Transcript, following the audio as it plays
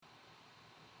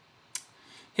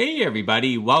Hey,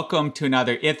 everybody. Welcome to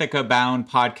another Ithaca Bound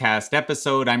podcast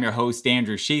episode. I'm your host,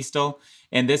 Andrew Schiestel,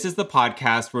 and this is the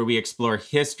podcast where we explore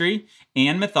history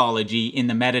and mythology in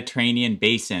the Mediterranean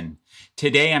basin.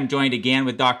 Today, I'm joined again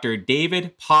with Dr.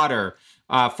 David Potter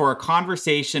for a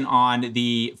conversation on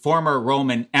the former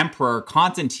Roman Emperor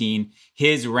Constantine,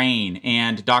 his reign.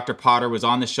 And Dr. Potter was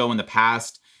on the show in the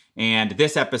past. And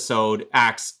this episode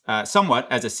acts somewhat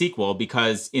as a sequel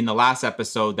because in the last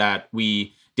episode that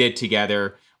we did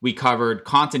together, we covered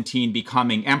Constantine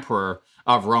becoming emperor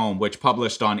of Rome, which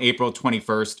published on April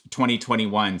 21st,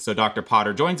 2021. So Dr.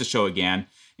 Potter joins the show again.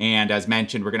 And as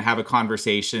mentioned, we're going to have a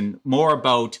conversation more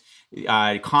about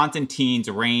Constantine's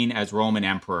reign as Roman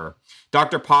emperor.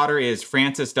 Dr. Potter is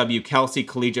Francis W. Kelsey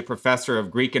Collegiate Professor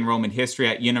of Greek and Roman History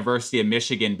at University of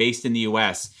Michigan, based in the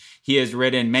U.S. He has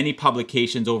written many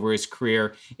publications over his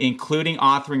career, including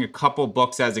authoring a couple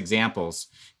books as examples.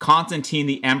 Constantine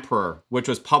the Emperor, which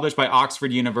was published by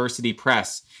Oxford University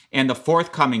Press, and the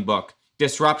forthcoming book,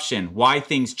 Disruption, Why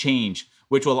Things Change,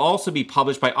 which will also be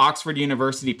published by Oxford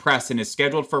University Press and is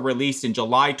scheduled for release in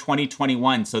July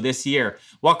 2021, so this year.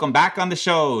 Welcome back on the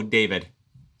show, David.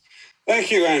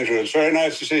 Thank you, Andrew. It's very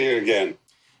nice to see you again.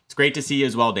 It's great to see you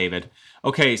as well, David.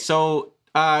 Okay, so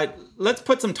let's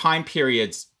put some time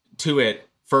periods to it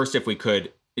first, if we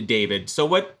could, David. So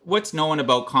what's known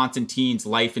about Constantine's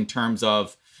life in terms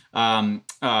of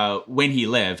when he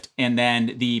lived, and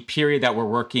then the period that we're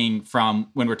working from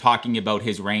when we're talking about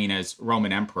his reign as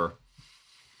Roman emperor?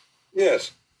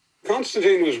 Yes.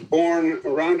 Constantine was born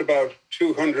around about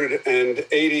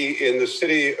 280 in the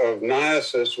city of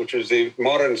Naissus, which is the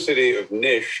modern city of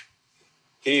Nish.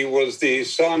 He was the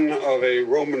son of a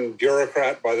Roman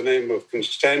bureaucrat by the name of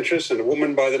Constantius and a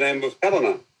woman by the name of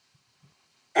Helena.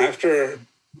 After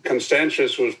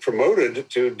Constantius was promoted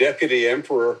to deputy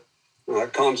emperor,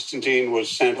 Constantine was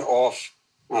sent off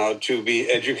to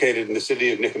be educated in the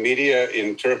city of Nicomedia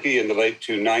in Turkey in the late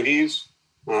 290s.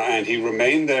 And he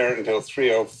remained there until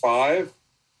 305,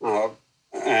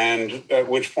 and at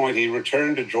which point he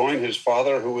returned to join his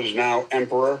father, who was now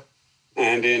emperor.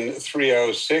 And in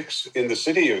 306, in the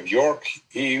city of York,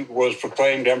 he was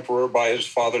proclaimed emperor by his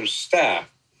father's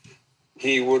staff.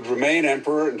 He would remain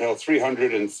emperor until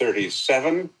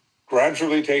 337,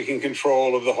 gradually taking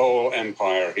control of the whole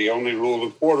empire. He only ruled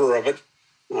a quarter of it,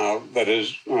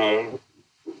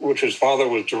 which his father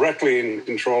was directly in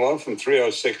control of from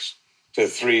 306 to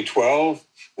 312.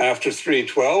 After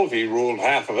 312, he ruled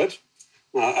half of it.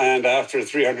 And after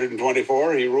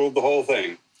 324, he ruled the whole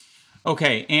thing.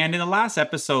 Okay, and in the last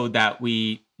episode that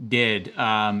we did,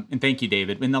 and thank you,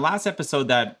 David, in the last episode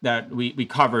that we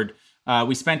covered,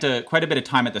 we spent quite a bit of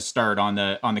time at the start on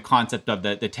the concept of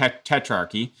the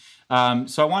tetrarchy.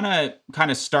 So I want to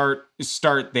kind of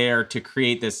start there to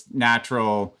create this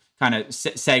natural kind of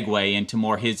segue into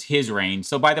more his reign.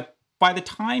 So by the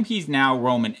time he's now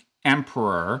Roman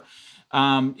emperor,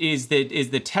 is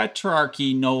the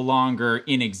tetrarchy no longer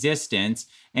in existence?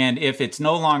 And if it's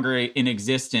no longer in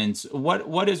existence,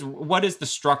 what is the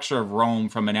structure of Rome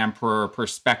from an emperor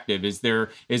perspective? Is there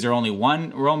only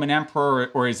one Roman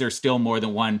emperor, or is there still more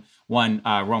than one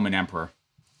Roman emperor?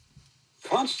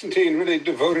 Constantine really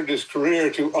devoted his career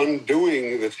to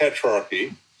undoing the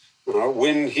tetrarchy.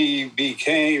 When he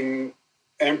became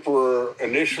emperor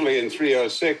initially in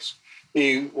 306,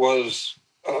 he was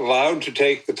allowed to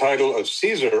take the title of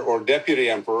Caesar, or deputy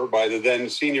emperor, by the then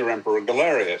senior emperor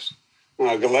Galerius.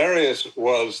 Galerius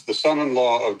was the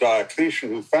son-in-law of Diocletian,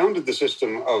 who founded the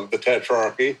system of the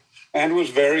tetrarchy and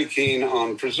was very keen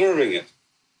on preserving it.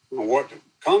 What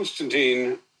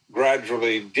Constantine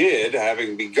gradually did,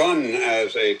 having begun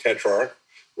as a tetrarch,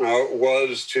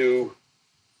 was to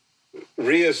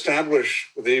reestablish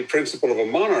the principle of a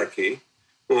monarchy,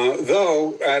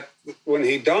 though when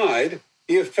he died,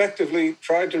 he effectively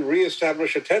tried to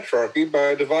reestablish a tetrarchy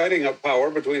by dividing up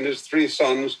power between his three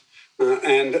sons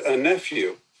and a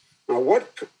nephew.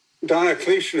 What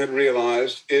Diocletian had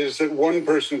realized is that one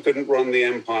person couldn't run the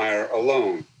empire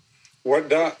alone.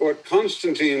 What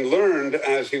Constantine learned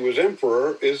as he was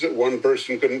emperor is that one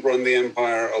person couldn't run the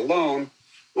empire alone,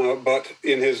 but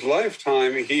in his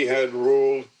lifetime, he had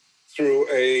ruled through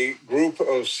a group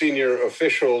of senior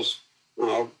officials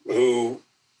who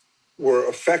were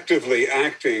effectively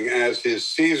acting as his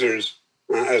Caesars,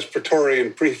 as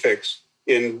Praetorian prefects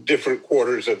in different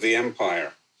quarters of the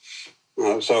empire.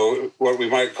 So what we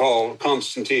might call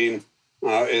Constantine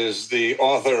is the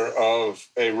author of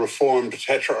a reformed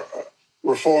tetrarchy,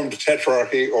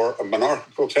 or a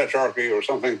monarchical tetrarchy, or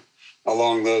something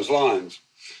along those lines.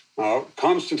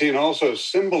 Constantine also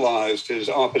symbolized his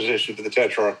opposition to the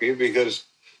tetrarchy because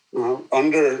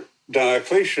under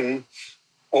Diocletian,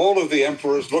 all of the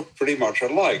emperors looked pretty much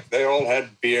alike. They all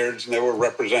had beards, and they were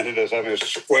represented as having a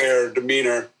square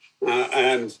demeanor.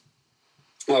 And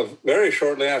very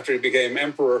shortly after he became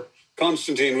emperor,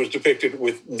 Constantine was depicted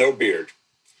with no beard.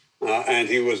 And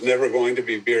he was never going to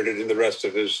be bearded in the rest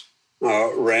of his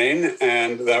reign.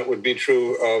 And that would be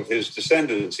true of his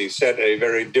descendants. He set a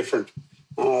very different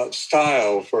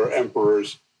style for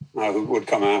emperors who would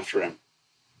come after him.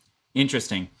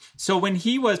 Interesting. So when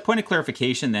he was, point of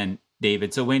clarification then,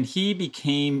 David, so when he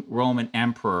became Roman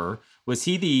emperor, was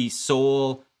he the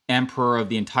sole emperor of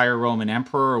the entire Roman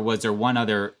emperor, or was there one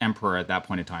other emperor at that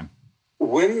point in time?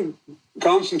 When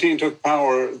Constantine took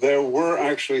power, there were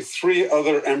actually three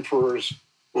other emperors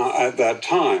at that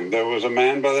time. There was a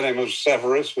man by the name of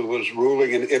Severus who was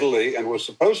ruling in Italy and was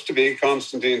supposed to be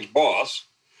Constantine's boss.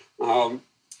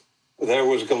 There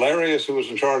was Galerius, who was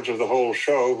in charge of the whole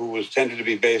show, who was tended to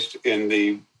be based in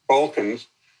the Balkans.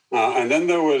 And then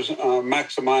there was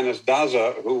Maximinus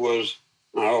Daza, who was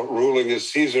ruling as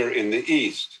Caesar in the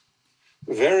east.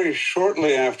 Very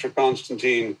shortly after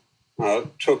Constantine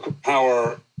took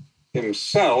power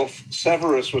himself,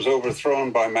 Severus was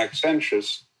overthrown by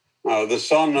Maxentius, the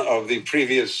son of the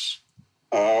previous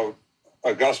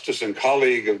Augustus and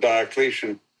colleague of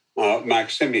Diocletian,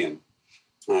 Maximian.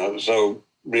 So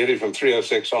really from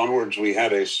 306 onwards, we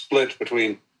had a split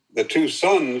between the two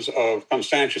sons of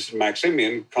Constantius and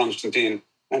Maximian, Constantine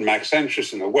and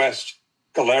Maxentius in the west,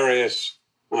 Galerius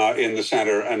in the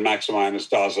center, and Maximinus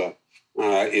Daza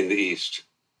in the east.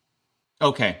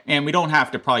 Okay, and we don't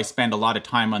have to probably spend a lot of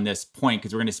time on this point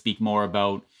because we're going to speak more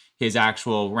about his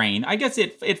actual reign. I guess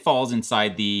it falls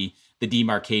inside the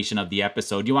demarcation of the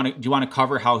episode. Do you want to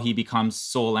cover how he becomes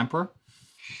sole emperor?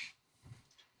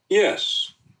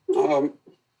 Yes.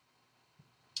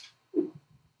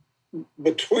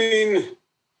 Between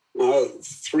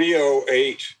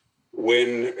 308,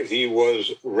 when he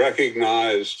was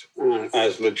recognized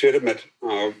as legitimate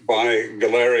by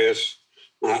Galerius,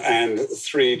 and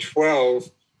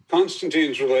 312,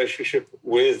 Constantine's relationship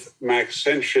with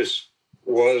Maxentius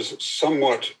was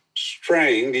somewhat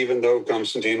strained, even though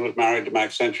Constantine was married to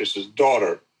Maxentius's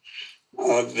daughter.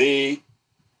 In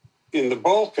the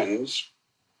Balkans,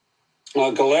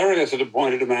 Galerius had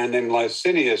appointed a man named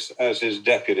Licinius as his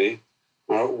deputy,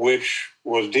 which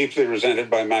was deeply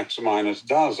resented by Maximinus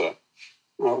Daza.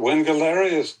 When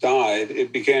Galerius died,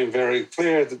 it became very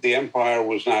clear that the empire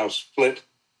was now split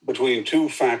between two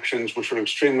factions which were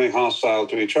extremely hostile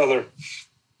to each other,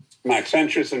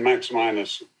 Maxentius and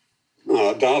Maximinus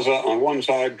Daza on one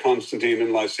side, Constantine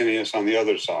and Licinius on the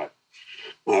other side.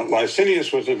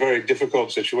 Licinius was in a very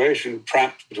difficult situation,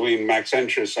 trapped between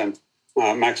Maxentius and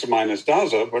Maximinus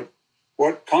Daza, but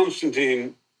what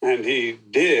Constantine and he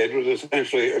did was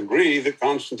essentially agree that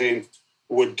Constantine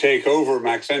would take over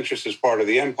Maxentius as part of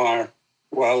the empire,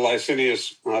 while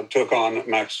Licinius took on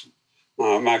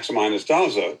Maximinus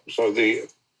Daza. So the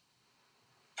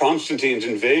Constantine's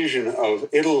invasion of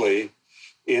Italy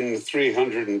in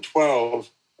 312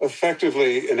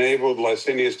 effectively enabled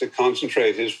Licinius to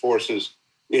concentrate his forces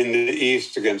in the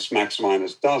east against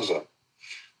Maximinus Daza.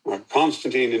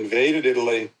 Constantine invaded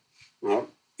Italy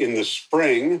in the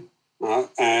spring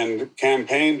and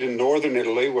campaigned in northern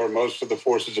Italy, where most of the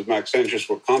forces of Maxentius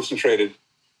were concentrated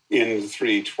in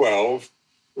 312,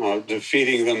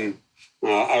 defeating them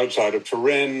outside of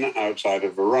Turin, outside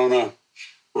of Verona,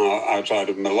 outside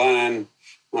of Milan.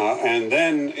 And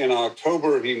then in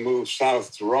October, he moved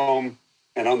south to Rome.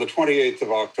 And on the 28th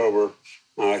of October,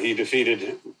 he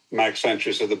defeated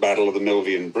Maxentius at the Battle of the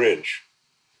Milvian Bridge.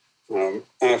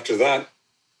 After that,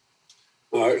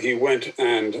 he went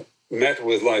and met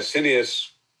with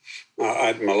Licinius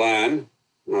at Milan.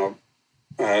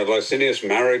 Licinius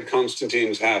married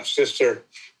Constantine's half-sister,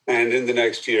 and in the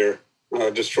next year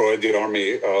destroyed the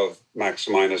army of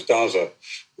Maximinus Daza.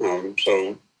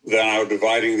 So they're now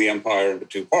dividing the empire into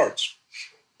two parts.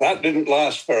 That didn't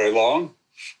last very long.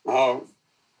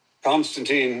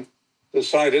 Constantine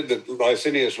decided that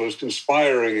Licinius was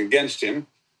conspiring against him,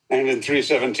 and in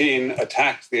 317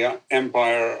 attacked the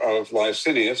empire of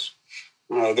Licinius.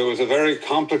 There was a very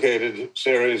complicated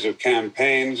series of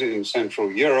campaigns in Central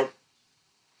Europe.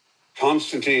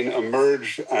 Constantine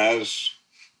emerged as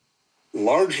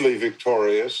largely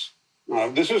victorious.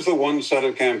 This is the one set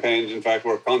of campaigns, in fact,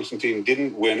 where Constantine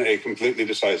didn't win a completely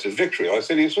decisive victory.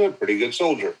 Licinius was a pretty good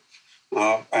soldier.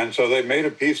 And so they made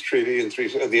a peace treaty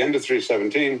at the end of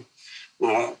 317,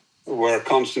 where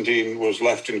Constantine was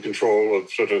left in control of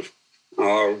sort of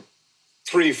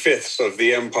 3/5 of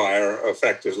the empire,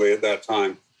 effectively, at that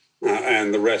time,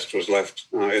 and the rest was left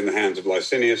in the hands of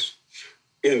Licinius.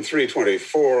 In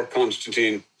 324,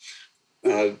 Constantine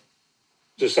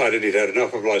decided he'd had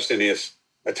enough of Licinius,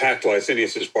 attacked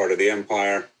Licinius's part of the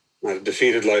empire,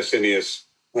 defeated Licinius.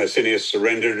 Licinius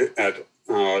surrendered at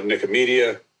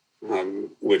Nicomedia,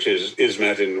 which is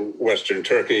Izmit in western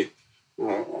Turkey,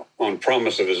 on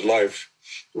promise of his life,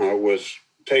 was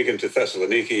taken to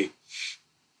Thessaloniki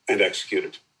and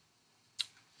executed.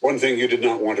 One thing you did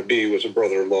not want to be was a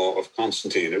brother-in-law of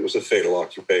Constantine. It was a fatal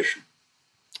occupation.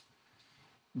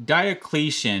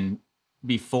 Diocletian,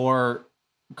 before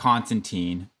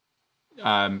Constantine,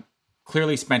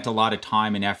 clearly spent a lot of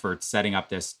time and effort setting up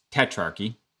this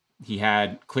tetrarchy. He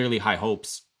had clearly high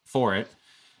hopes for it.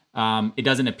 It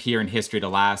doesn't appear in history to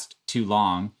last too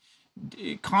long.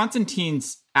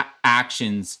 Constantine's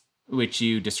actions, which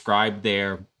you described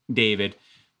there, David,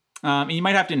 you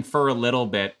might have to infer a little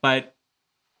bit, but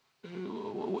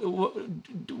do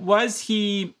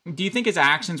you think his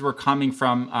actions were coming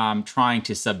from trying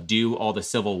to subdue all the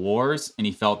civil wars, and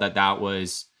he felt that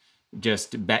was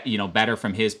just better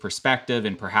from his perspective,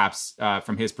 and perhaps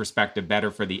from his perspective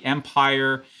better for the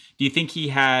empire? Do you think he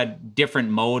had different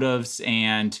motives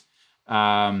and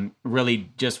really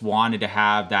just wanted to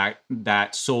have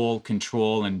that sole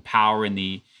control and power in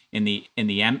the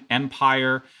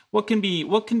empire? What can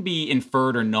be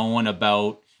inferred or known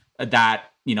about that?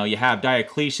 You have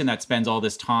Diocletian that spends all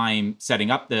this time setting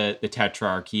up the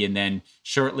tetrarchy, and then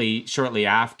shortly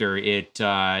after it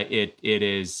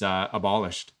is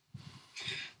abolished.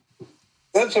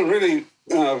 That's a really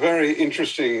very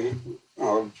interesting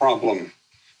problem,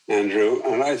 Andrew.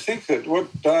 And I think that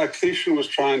what Diocletian was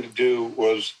trying to do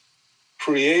was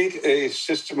create a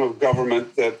system of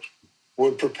government that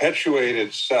would perpetuate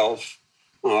itself,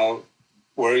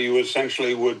 where you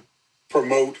essentially would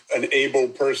promote an able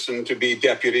person to be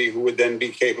deputy who would then be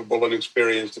capable and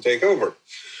experienced to take over.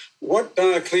 What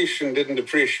Diocletian didn't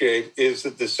appreciate is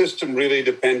that the system really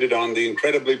depended on the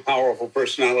incredibly powerful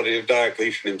personality of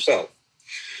Diocletian himself.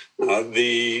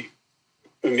 The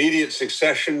immediate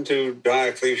succession to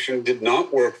Diocletian did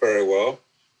not work very well.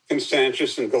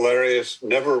 Constantius and Galerius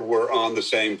never were on the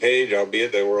same page,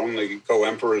 albeit they were only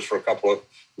co-emperors for a couple of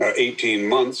 18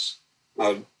 months.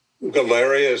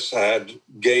 Galerius had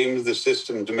gamed the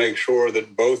system to make sure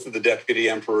that both of the deputy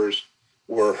emperors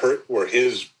were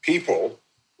his people.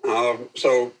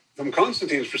 So from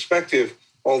Constantine's perspective,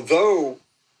 although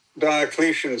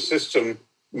Diocletian's system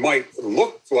might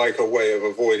look like a way of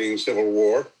avoiding civil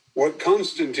war, what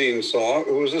Constantine saw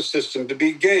was a system to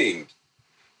be gained.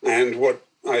 And what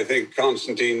I think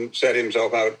Constantine set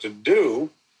himself out to do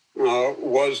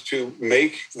was to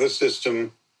make the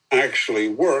system actually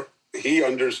work. He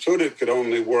understood it could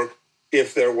only work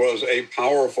if there was a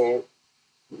powerful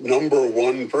number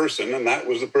one person, and that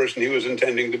was the person he was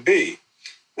intending to be.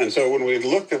 And so when we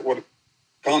look at what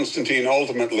Constantine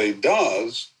ultimately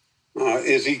does,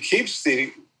 is he keeps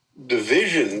the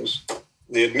divisions,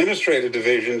 the administrative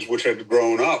divisions, which had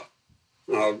grown up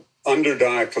under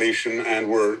Diocletian and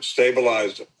were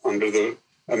stabilized under the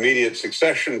immediate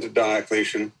succession to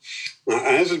Diocletian,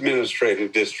 as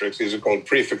administrative districts. These are called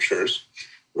prefectures,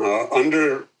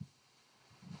 under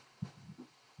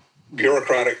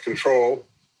bureaucratic control,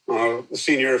 the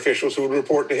senior officials who would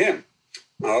report to him.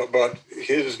 But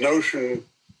his notion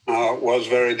was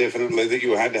very definitely that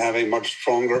you had to have a much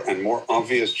stronger and more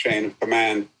obvious chain of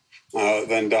command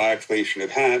than Diocletian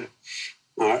had.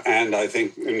 And I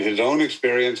think in his own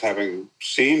experience, having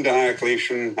seen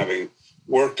Diocletian, having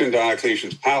worked in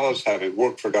Diocletian's palace, having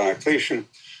worked for Diocletian,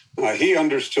 he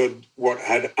understood what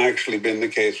had actually been the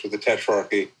case with the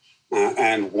Tetrarchy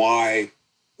and why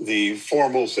the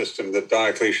formal system that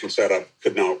Diocletian set up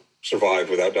could not survive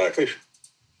without Diocletian.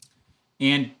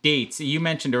 And dates, you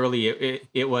mentioned earlier,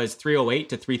 it was 308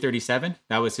 to 337.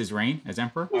 That was his reign as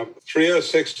emperor?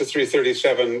 306 to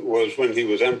 337 was when he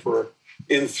was emperor.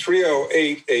 In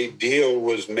 308, a deal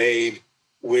was made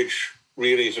which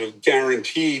really sort of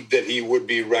guaranteed that he would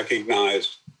be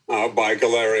recognized by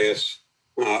Galerius,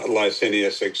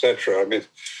 Licinius, etc. I mean,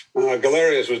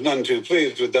 Galerius was none too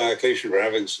pleased with Diocletian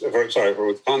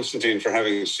with Constantine for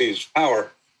having seized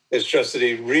power. It's just that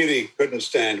he really couldn't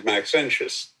stand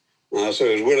Maxentius. So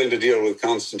he was willing to deal with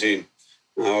Constantine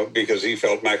because he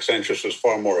felt Maxentius was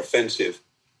far more offensive.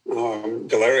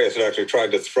 Galerius had actually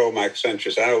tried to throw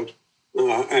Maxentius out.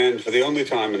 And for the only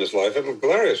time in his life,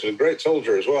 Galerius was a great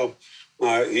soldier as well.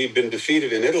 He'd been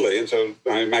defeated in Italy. And so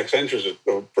Maxentius is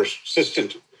a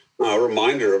persistent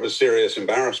reminder of a serious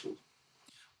embarrassment.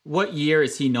 What year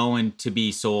is he known to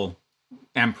be sole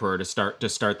emperor to start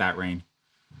that reign?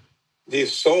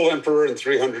 He's sole emperor in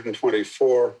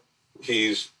 324.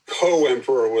 He's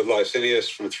co-emperor with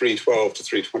Licinius from 312 to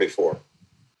 324.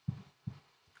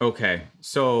 Okay,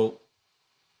 so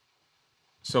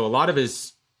So a lot of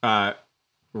his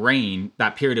reign,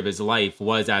 that period of his life,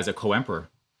 was as a co-emperor.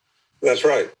 That's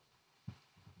right.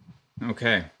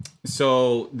 Okay.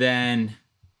 So then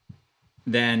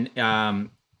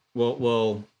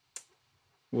we'll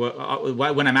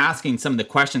when I'm asking some of the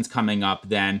questions coming up,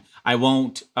 then I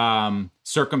won't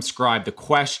circumscribe the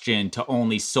question to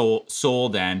only Seoul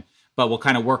then, but we'll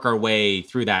kind of work our way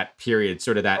through that period,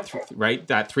 sort of that, right?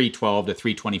 That 312 to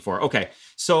 324. Okay.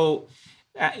 So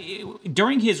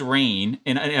during his reign,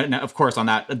 and of course on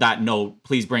that note,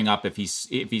 please bring up if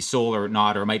he's Seoul or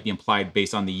not, or it might be implied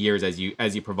based on the years as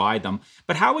you provide them.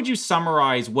 But how would you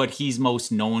summarize what he's most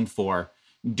known for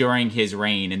during his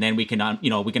reign, and then we can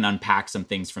unpack some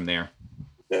things from there.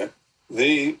 Yeah.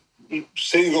 The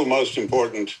single most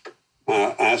important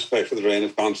aspect of the reign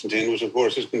of Constantine was, of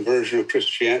course, his conversion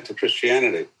to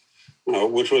Christianity,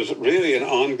 which was really an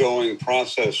ongoing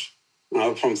process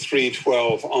from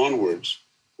 312 onwards.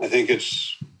 I think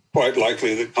it's quite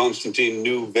likely that Constantine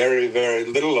knew very, very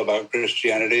little about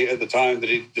Christianity at the time that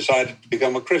he decided to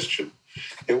become a Christian.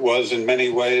 It was in many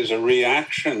ways a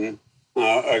reaction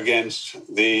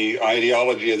against the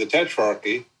ideology of the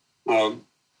Tetrarchy.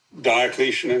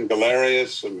 Diocletian and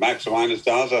Galerius and Maximinus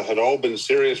Daza had all been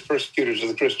serious persecutors of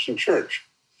the Christian church.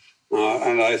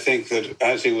 And I think that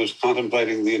as he was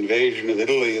contemplating the invasion of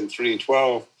Italy in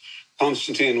 312,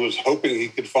 Constantine was hoping he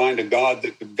could find a God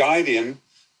that could guide him,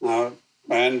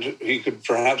 and he could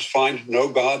perhaps find no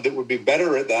God that would be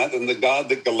better at that than the God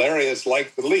that Galerius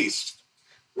liked the least,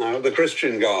 the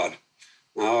Christian God.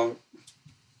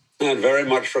 And very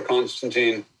much for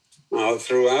Constantine,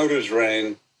 throughout his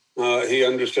reign, he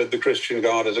understood the Christian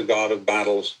God as a God of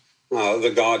battles,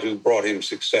 the God who brought him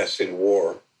success in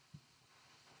war.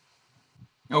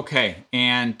 Okay,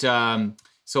 and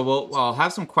so I'll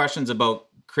have some questions about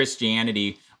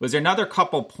Christianity. Was there another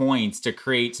couple points to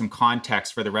create some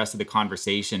context for the rest of the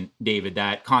conversation, David,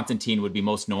 that Constantine would be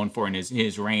most known for in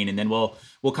his reign? And then we'll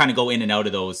kind of go in and out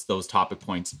of those topic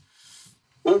points.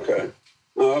 Okay.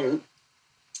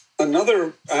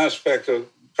 Another aspect of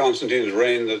Constantine's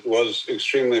reign that was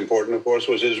extremely important, of course,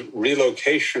 was his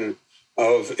relocation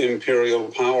of imperial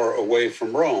power away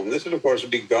from Rome. This had, of course,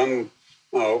 begun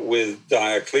with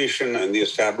Diocletian and the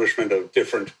establishment of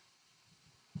different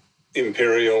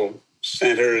imperial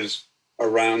centers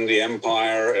around the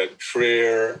empire at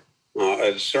Trier,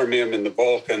 at Sirmium in the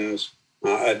Balkans,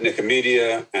 at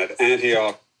Nicomedia, at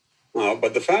Antioch.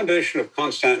 But the foundation of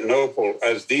Constantinople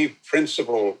as the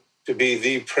principal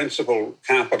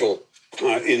capital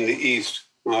in the East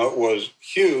was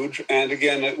huge. And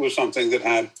again, it was something that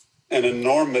had an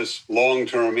enormous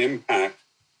long-term impact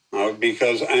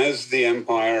because as the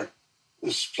empire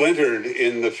splintered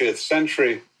in the 5th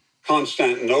century,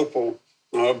 Constantinople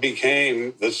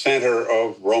became the center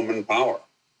of Roman power.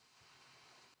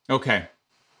 Okay.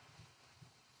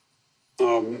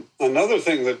 Another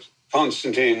thing that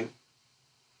Constantine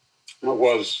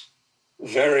was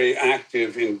very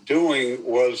active in doing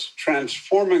was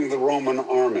transforming the Roman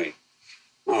army.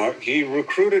 He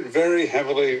recruited very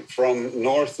heavily from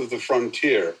north of the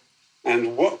frontier.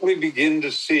 And what we begin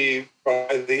to see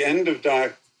by the end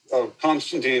of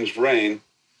Constantine's reign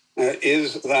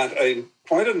is that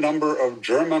quite a number of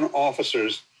German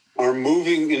officers are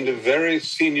moving into very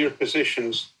senior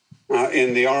positions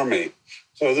in the army.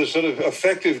 So the sort of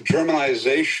effective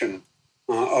Germanization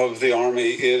of the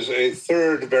army is a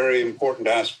third very important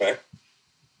aspect.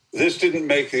 This didn't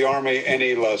make the army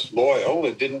any less loyal.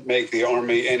 It didn't make the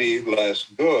army any less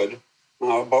good.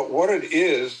 But what it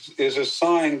is a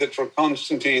sign that for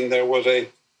Constantine there was a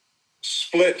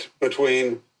split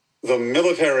between the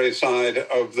military side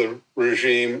of the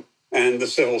regime and the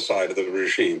civil side of the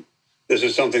regime. This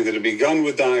is something that had begun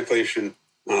with Diocletian,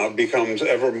 becomes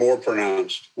ever more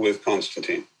pronounced with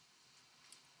Constantine.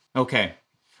 Okay.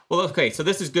 Well, okay, so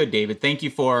this is good, David. Thank you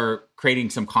for creating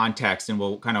some context, and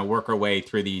we'll kind of work our way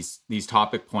through these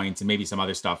topic points, and maybe some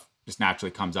other stuff just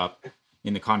naturally comes up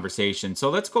in the conversation. So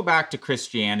let's go back to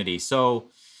Christianity. So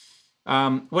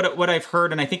what I've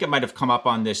heard, and I think it might have come up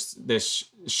on this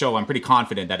show. I'm pretty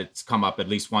confident that it's come up at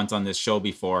least once on this show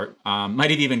before.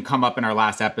 Might have even come up in our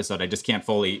last episode. I just can't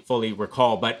fully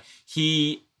recall. But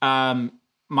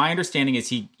my understanding is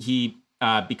he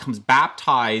becomes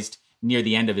baptized near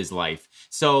the end of his life.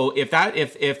 So if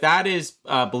that is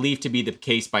believed to be the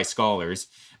case by scholars,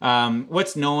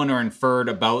 what's known or inferred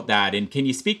about that? And can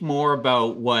you speak more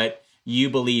about what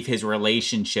you believe his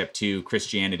relationship to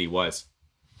Christianity was?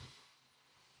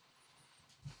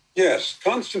 Yes,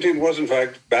 Constantine was in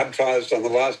fact baptized on the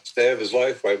last day of his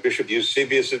life by Bishop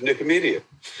Eusebius of Nicomedia.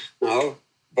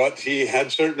 But he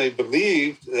had certainly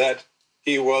believed that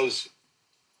he was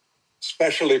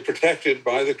specially protected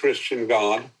by the Christian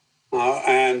God,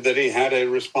 and that he had a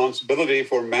responsibility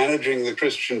for managing the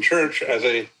Christian church as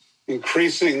a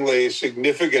increasingly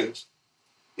significant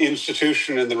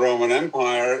institution in the Roman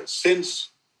Empire since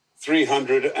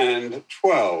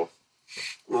 312.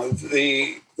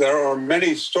 There are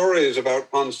many stories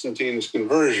about Constantine's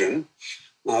conversion.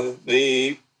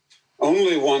 The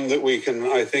only one that we can,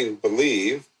 I think,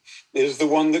 believe is the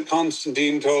one that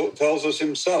Constantine tells us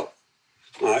himself.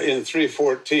 In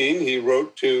 314, he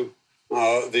wrote to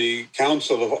the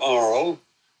Council of Arles.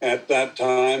 At that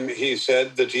time, he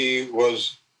said that he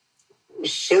was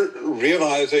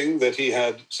realizing that he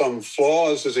had some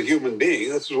flaws as a human being.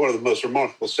 This is one of the most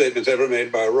remarkable statements ever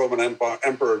made by a Roman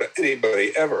emperor to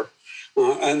anybody ever,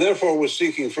 and therefore was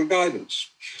seeking for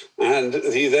guidance. And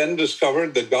he then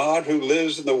discovered the God who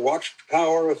lives in the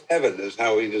watchtower of heaven, is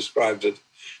how he describes it.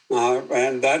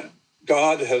 And that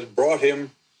God has brought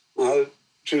him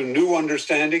to new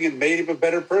understanding and made him a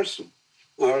better person.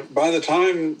 By the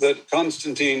time that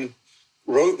Constantine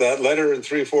wrote that letter in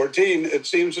 314, it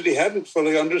seems that he hadn't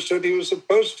fully understood he was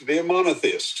supposed to be a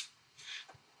monotheist.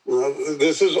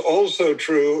 This is also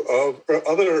true of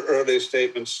other early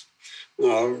statements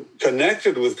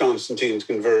connected with Constantine's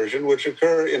conversion, which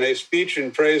occur in a speech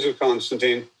in praise of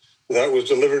Constantine that was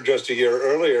delivered just a year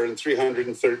earlier in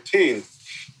 313.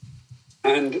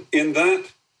 And in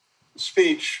that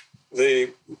speech,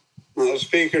 the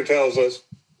speaker tells us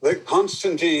that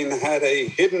Constantine had a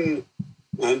hidden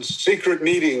and secret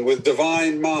meeting with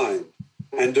Divine Mind,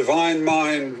 and Divine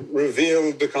Mind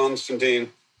revealed to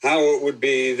Constantine how it would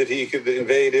be that he could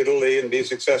invade Italy and be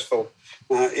successful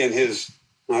in his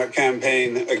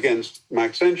campaign against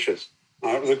Maxentius.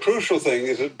 The crucial thing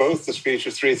is that both the speech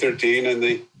of 313 and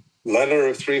the letter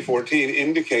of 314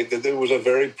 indicate that there was a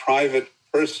very private,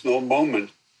 personal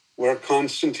moment where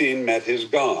Constantine met his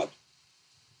God.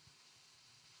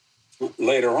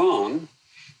 Later on,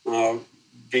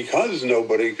 because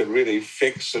nobody could really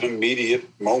fix an immediate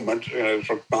moment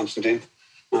for Constantine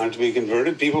to be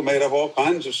converted, people made up all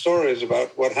kinds of stories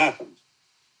about what happened.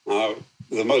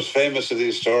 The most famous of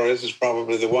these stories is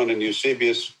probably the one in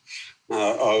Eusebius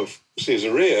of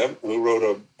Caesarea, who wrote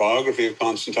a biography of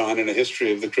Constantine and a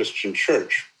history of the Christian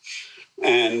church.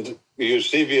 And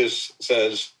Eusebius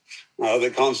says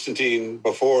that Constantine,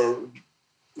 before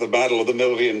the Battle of the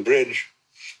Milvian Bridge,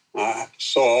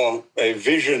 saw a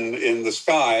vision in the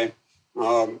sky,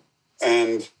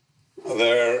 and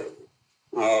there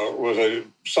was a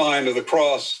sign of the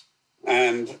cross,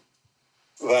 and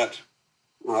that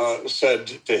said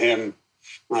to him,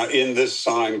 in this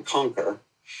sign, conquer.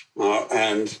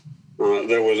 And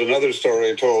there was another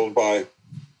story told by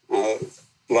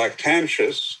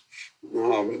Lactantius,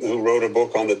 who wrote a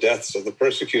book on the deaths of the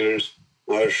persecutors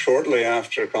shortly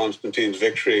after Constantine's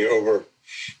victory over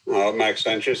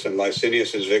Maxentius and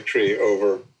Licinius's victory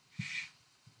over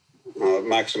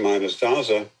Maximinus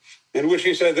Daza, in which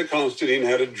he said that Constantine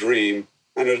had a dream,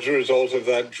 and as a result of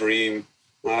that dream,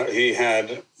 he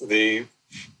had a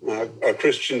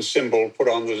Christian symbol put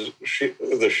on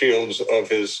the shields of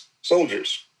his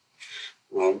soldiers.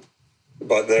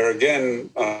 But there again,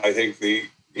 I think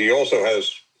he also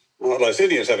has,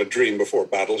 Licinius had a dream before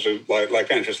battles.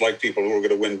 Lactantius liked people who were going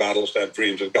to win battles to have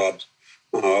dreams of gods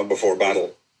before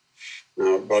battle.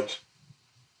 But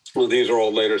these are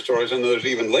all later stories, and there's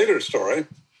even later story,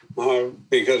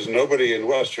 because nobody in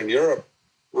Western Europe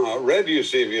read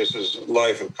Eusebius's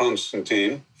Life of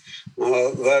Constantine,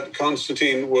 that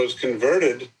Constantine was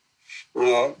converted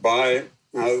by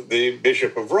the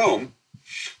Bishop of Rome.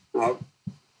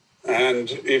 And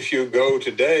if you go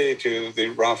today to the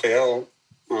Raphael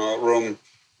room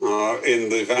in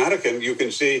the Vatican, you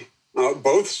can see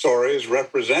both stories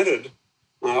represented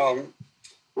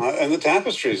and the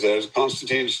tapestries. There's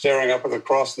Constantine staring up at the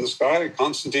cross in the sky,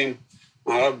 Constantine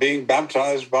being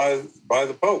baptized by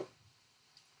the Pope.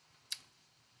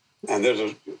 And there's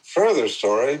a further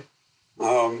story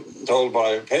told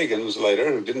by pagans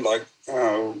later who didn't like,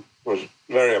 was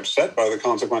very upset by the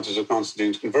consequences of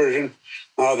Constantine's conversion,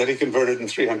 that he converted in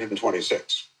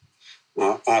 326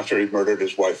 after he murdered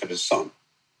his wife and his son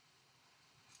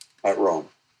at Rome.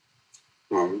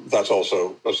 That's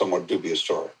also a somewhat dubious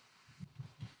story.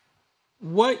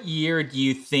 What year do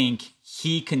you think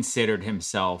he considered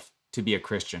himself to be a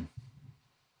Christian?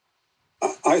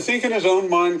 I think in his own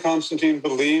mind, Constantine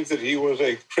believed that he was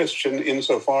a Christian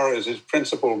insofar as his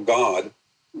principal God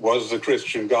was the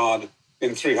Christian God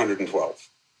in 312.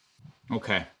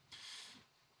 Okay.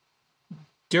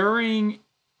 During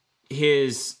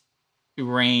his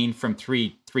reign from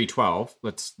 312,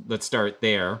 let's start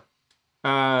there.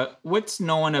 What's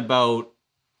known about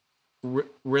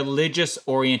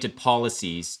religious-oriented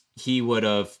policies he would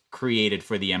have created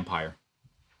for the empire?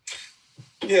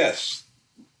 Yes.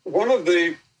 One of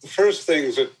the first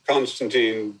things that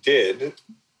Constantine did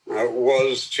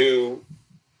was to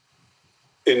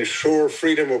ensure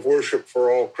freedom of worship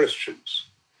for all Christians.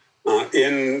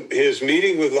 In his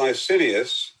meeting with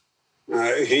Licinius,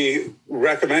 he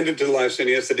recommended to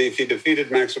Licinius that if he defeated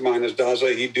Maximinus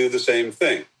Daza, he'd do the same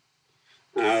thing.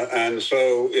 And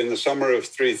so in the summer of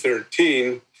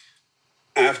 313,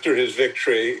 after his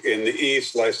victory in the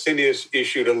east, Licinius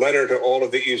issued a letter to all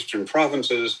of the eastern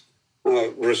provinces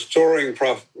restoring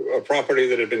property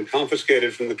that had been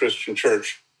confiscated from the Christian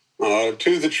church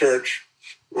to the church,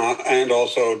 and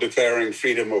also declaring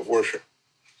freedom of worship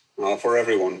for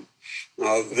everyone.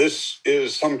 This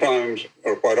is sometimes,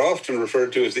 or quite often,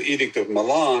 referred to as the Edict of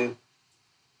Milan,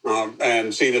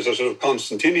 and seen as a sort of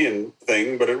Constantinian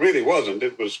thing, but it really wasn't.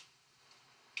 It was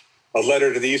a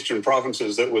letter to the eastern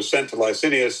provinces that was sent to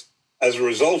Licinius as a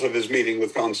result of his meeting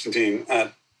with Constantine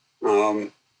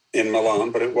in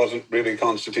Milan, but it wasn't really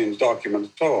Constantine's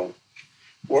document at all.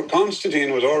 What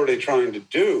Constantine was already trying to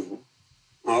do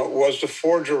was to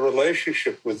forge a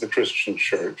relationship with the Christian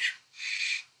church.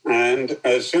 And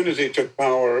as soon as he took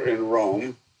power in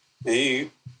Rome,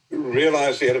 he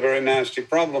realized he had a very nasty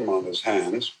problem on his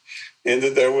hands, in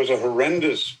that there was a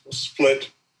horrendous split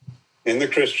in the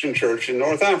Christian church in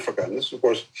North Africa. And this is, of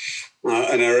course,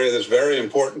 an area that's very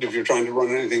important if you're trying to run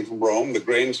anything from Rome. The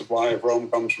grain supply of Rome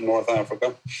comes from North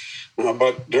Africa.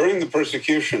 But during the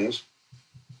persecutions,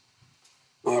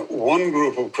 one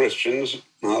group of Christians,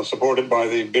 supported by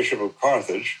the Bishop of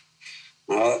Carthage,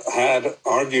 had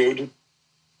argued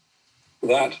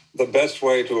that the best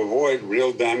way to avoid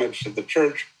real damage to the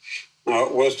church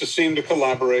was to seem to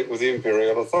collaborate with the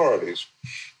imperial authorities.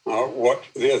 What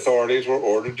the authorities were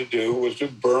ordered to do was to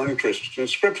burn Christian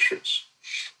scriptures.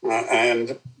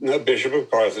 And the Bishop of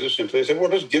Carthage simply said, well,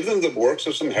 just give them the works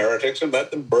of some heretics and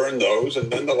let them burn those,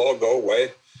 and then they'll all go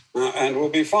away and we'll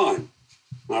be fine.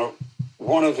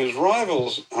 One of his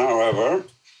rivals, however,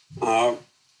 one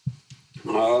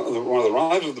of the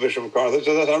rivals of the Bishop of Carthage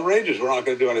said, that's outrageous. We're not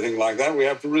going to do anything like that. We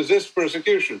have to resist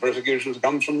persecution. Persecution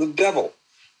comes from the devil.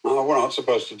 We're not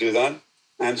supposed to do that.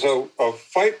 And so a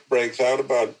fight breaks out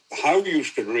about how you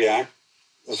should react.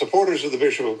 The supporters of the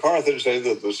Bishop of Carthage say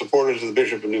that the supporters of the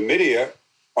Bishop of Numidia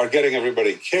are getting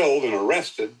everybody killed and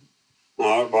arrested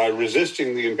by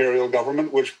resisting the imperial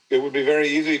government, which it would be very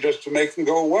easy just to make them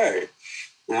go away.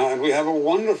 And we have a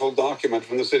wonderful document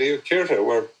from the city of Cirta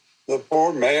where the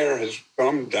poor mayor has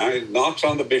come down, he knocks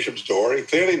on the bishop's door. He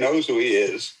clearly knows who he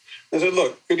is. And said,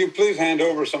 look, could you please hand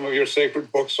over some of your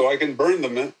sacred books so I can burn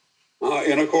them in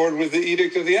accord with the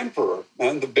edict of the emperor?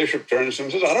 And the bishop turns to him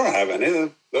and says, I don't have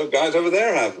any. The guys over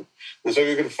there have them. And so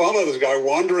you can follow this guy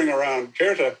wandering around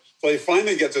Cirta till he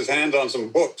finally gets his hands on some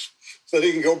books so that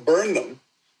he can go burn them.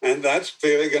 And that's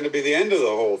clearly going to be the end of the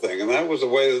whole thing. And that was the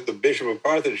way that the Bishop of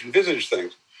Carthage envisaged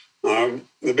things.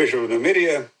 The Bishop of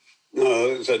Numidia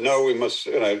said, no,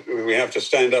 we have to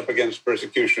stand up against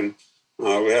persecution.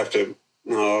 We have to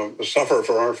suffer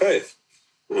for our faith.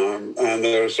 And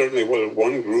there certainly was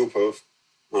one group of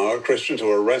Christians who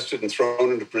were arrested and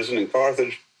thrown into prison in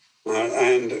Carthage.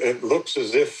 And it looks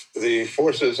as if the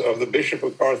forces of the Bishop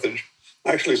of Carthage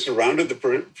actually surrounded the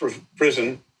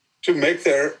prison to make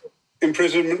their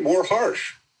imprisonment more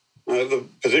harsh. The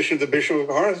position of the Bishop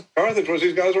of Carthage was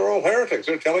these guys are all heretics.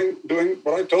 They're doing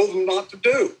what I told them not to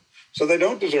do. So they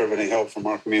don't deserve any help from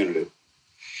our community.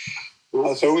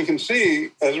 So we can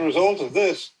see, as a result of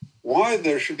this, why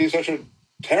there should be such a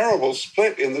terrible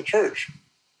split in the church.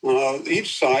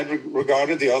 Each side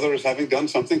regarded the other as having done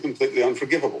something completely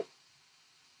unforgivable.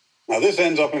 Now, this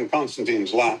ends up in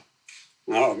Constantine's lap.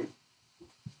 By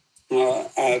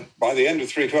the end of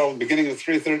 312, beginning of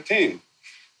 313.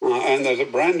 And there's a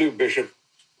brand new bishop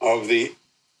of the,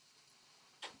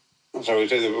 we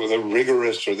say the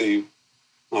rigorists, or the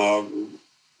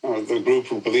group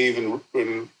who believe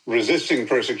in resisting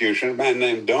persecution, a man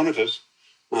named Donatus.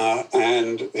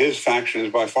 And his faction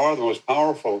is by far the most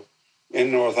powerful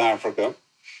in North Africa.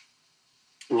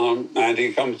 And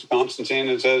he comes to Constantine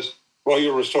and says, well,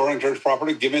 you're restoring church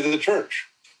property, give me the church.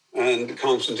 And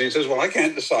Constantine says, well, I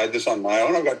can't decide this on my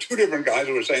own. I've got two different guys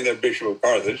who are saying they're Bishop of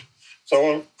Carthage.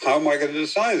 So how am I going to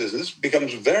decide this? And this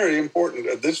becomes very important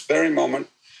at this very moment.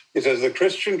 He says the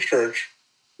Christian church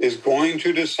is going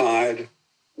to decide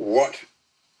what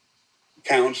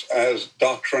counts as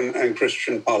doctrine and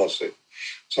Christian policy.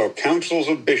 So councils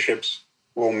of bishops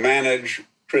will manage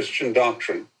Christian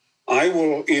doctrine. I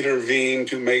will intervene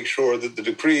to make sure that the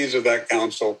decrees of that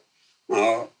council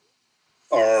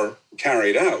are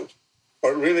carried out.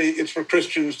 but really it's for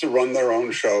Christians to run their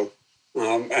own show,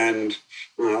 and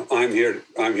I'm here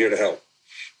to help.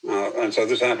 And so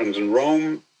this happens in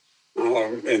Rome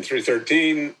in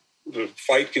 313. The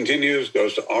fight continues,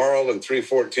 goes to Arles in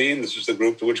 314. This is the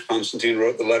group to which Constantine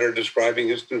wrote the letter describing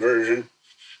his conversion.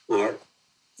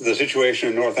 The situation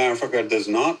in North Africa does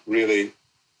not really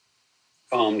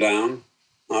calm down.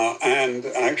 And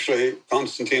actually,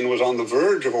 Constantine was on the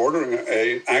verge of ordering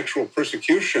an actual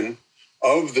persecution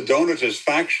of the Donatist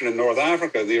faction in North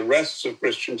Africa, the arrests of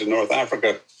Christians in North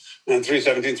Africa in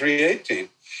 317, 318.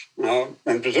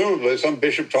 And presumably some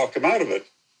bishop talked him out of it.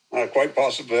 Quite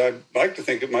possibly, I'd like to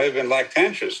think it might have been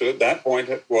Lactantius, who at that point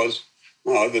was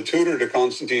the tutor to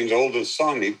Constantine's oldest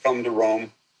son. He'd come to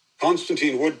Rome.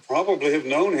 Constantine would probably have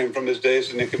known him from his days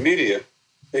in Nicomedia,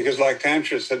 because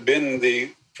Lactantius had been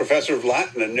the professor of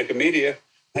Latin in Nicomedia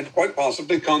and quite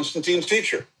possibly Constantine's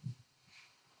teacher.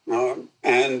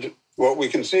 And what we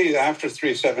can see after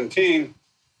 317,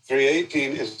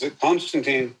 318 is that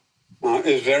Constantine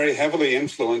is very heavily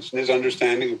influenced in his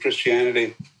understanding of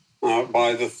Christianity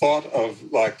by the thought of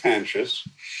Lactantius.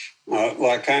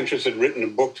 Lactantius had written a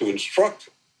book to instruct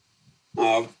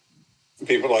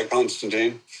people like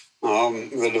Constantine,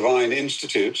 the Divine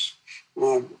Institutes.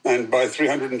 And by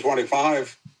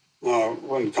 325,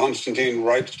 when Constantine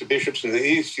writes to bishops in the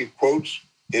East, he quotes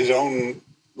his own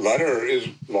letter, is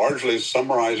largely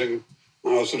summarizing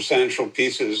substantial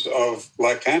pieces of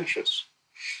Lactantius.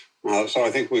 So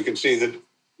I think we can see that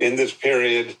in this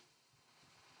period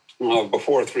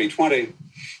before 320,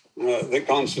 that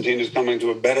Constantine is coming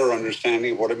to a better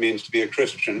understanding of what it means to be a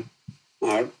Christian.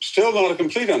 Still not a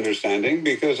complete understanding,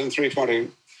 because in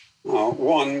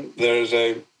 321, there's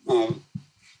a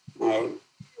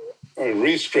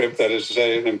rescript, that is to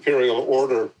say, an imperial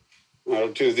order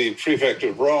to the prefect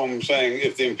of Rome saying,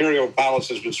 if the imperial palace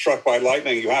has been struck by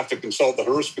lightning, you have to consult the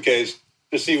haruspices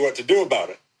to see what to do about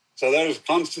it. So there's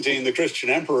Constantine, the Christian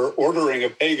emperor, ordering a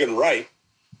pagan rite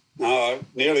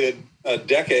nearly a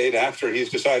decade after he's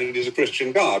decided he's a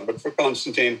Christian god. But for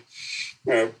Constantine,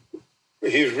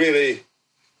 he's really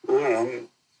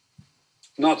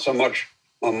not so much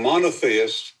a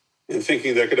monotheist in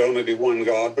thinking there could only be one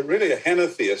God, but really a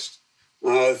henotheist,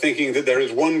 thinking that there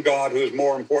is one God who is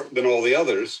more important than all the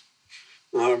others,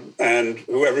 and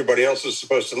who everybody else is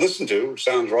supposed to listen to, which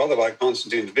sounds rather like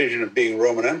Constantine's vision of being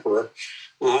Roman emperor.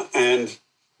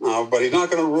 But he's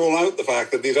not going to rule out the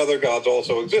fact that these other gods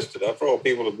also existed. After all,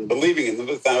 people have been believing in them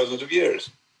for thousands of years.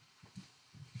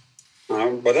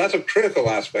 But that's a critical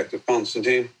aspect of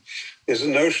Constantine, is the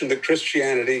notion that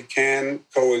Christianity can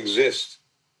coexist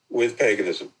with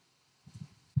paganism.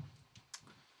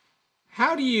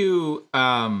 How do you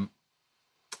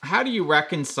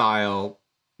reconcile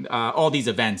all these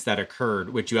events that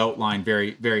occurred, which you outlined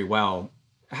very, very well?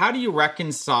 How do you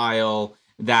reconcile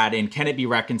that, and can it be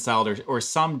reconciled or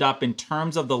summed up in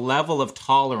terms of the level of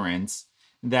tolerance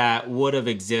that would have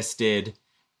existed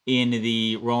in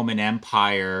the Roman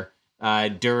Empire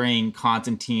during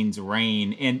Constantine's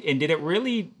reign? And did it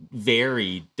really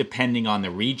vary depending on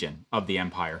the region of the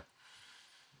empire?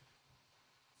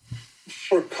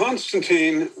 For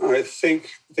Constantine, I think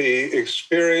the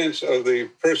experience of the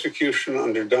persecution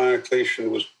under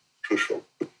Diocletian was crucial.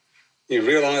 He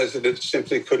realized that it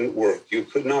simply couldn't work. You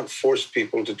could not force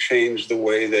people to change the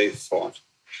way they thought.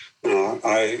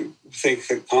 I think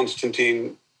that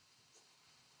Constantine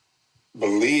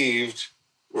believed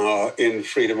in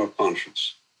freedom of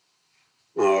conscience.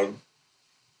 The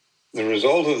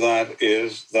result of that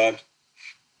is that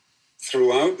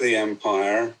throughout the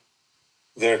empire,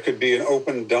 there could be an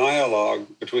open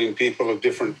dialogue between people of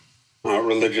different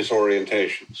religious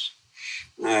orientations.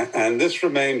 And this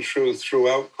remained true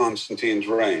throughout Constantine's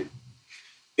reign.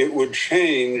 It would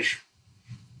change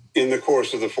in the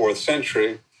course of the 4th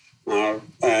century,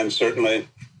 and certainly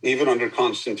even under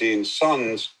Constantine's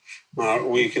sons,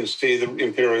 we can see the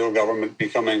imperial government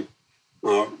becoming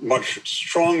much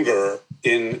stronger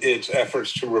in its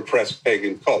efforts to repress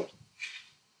pagan cult.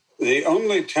 The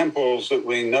only temples that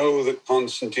we know that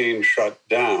Constantine shut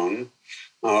down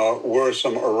were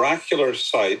some oracular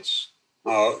sites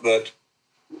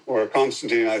where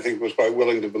Constantine, I think, was quite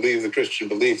willing to believe the Christian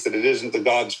belief that it isn't the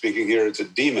God speaking here, it's a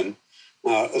demon,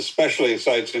 especially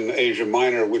sites in Asia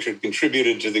Minor, which had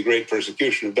contributed to the great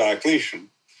persecution of Diocletian,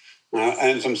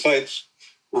 and some sites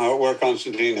where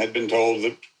Constantine had been told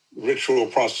that ritual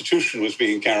prostitution was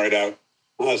being carried out.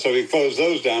 So he closed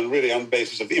those down really on the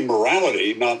basis of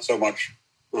immorality, not so much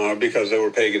because they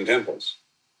were pagan temples.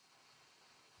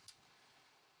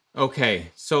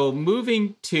 Okay, so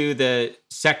moving to the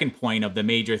second point of the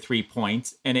major 3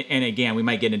 points, and again, we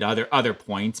might get into other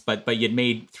points, but you'd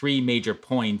made three major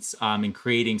points in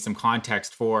creating some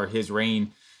context for his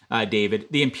reign, David.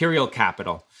 The imperial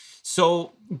capital.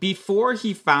 So before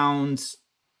he founds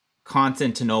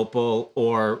Constantinople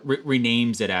or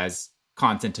renames it as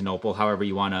Constantinople, however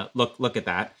you want to look at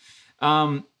that,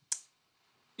 um,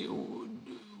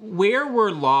 where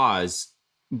were laws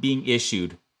being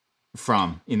issued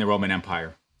from in the Roman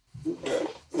Empire?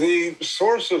 The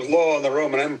source of law in the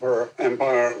Roman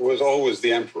Empire was always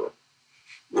the emperor.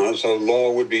 So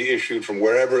law would be issued from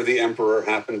wherever the emperor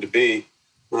happened to be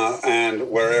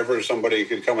and wherever somebody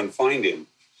could come and find him.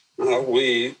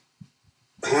 We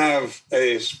have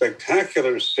a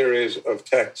spectacular series of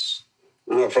texts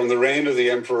from the reign of the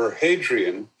Emperor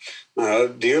Hadrian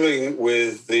dealing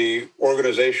with the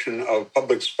organization of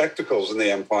public spectacles in the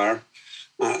empire.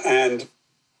 And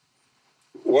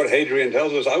what Hadrian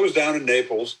tells us, I was down in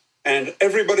Naples and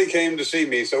everybody came to see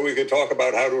me so we could talk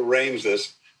about how to arrange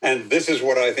this. And this is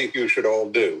what I think you should all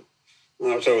do.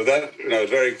 So that is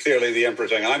very clearly the emperor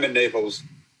saying, I'm in Naples.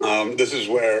 This is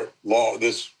where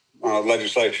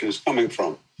legislation is coming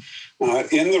from.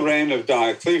 In the reign of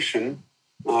Diocletian,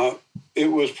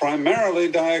 it was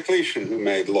primarily Diocletian who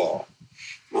made law.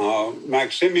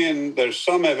 Maximian, there's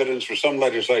some evidence for some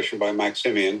legislation by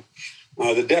Maximian.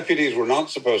 The deputies were not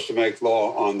supposed to make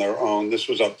law on their own. This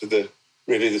was up to the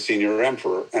senior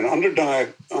emperor. And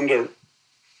under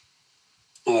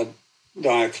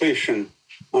Diocletian,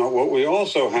 what we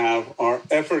also have are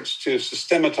efforts to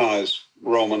systematize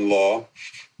Roman law,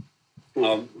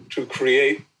 to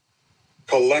create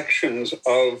collections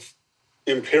of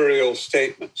imperial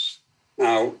statements.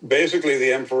 Now, basically,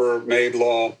 the emperor made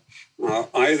law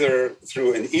either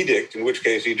through an edict, in which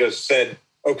case he just said,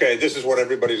 okay, this is what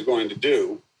everybody's going to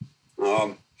do.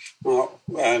 And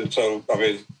so,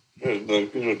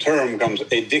 the term comes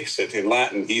edixit in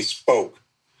Latin, he spoke.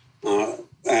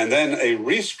 And then a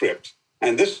rescript.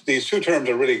 And these two terms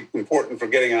are really important for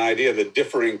getting an idea of the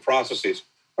differing processes.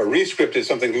 A rescript is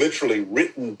something literally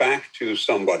written back to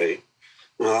somebody.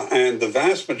 And the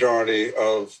vast majority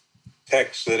of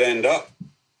texts that end up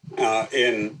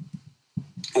in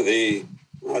the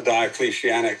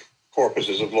Diocletianic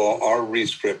corpuses of law are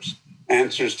rescripts,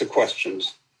 answers to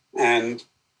questions. And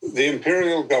the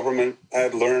imperial government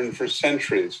had learned for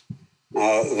centuries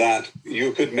that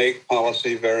you could make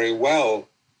policy very well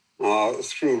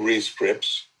through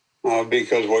rescripts,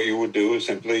 because what you would do is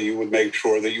simply you would make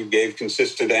sure that you gave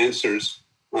consistent answers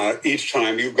each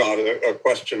time you got a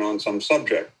question on some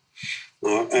subject.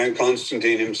 And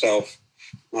Constantine himself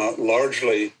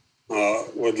largely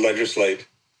would legislate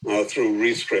through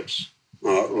rescripts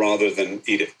rather than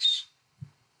edicts.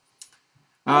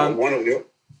 One of the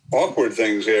awkward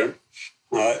things here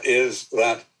is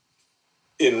that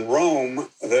in Rome,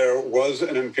 there was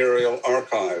an imperial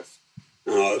archive,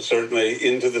 certainly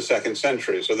into the 2nd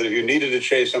century, so that if you needed to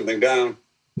chase something down,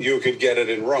 you could get it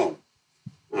in Rome.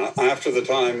 After the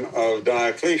time of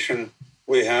Diocletian,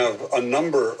 we have a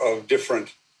number of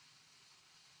different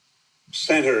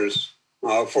centers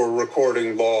for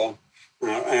recording law.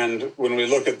 And when we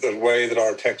look at the way that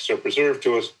our texts are preserved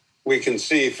to us, we can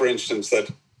see, for instance,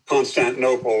 that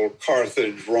Constantinople,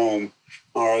 Carthage, Rome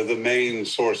are the main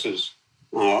sources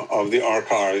of the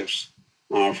archives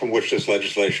from which this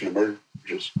legislation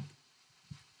emerges.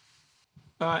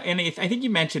 And I think you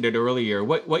mentioned it earlier.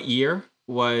 What year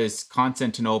was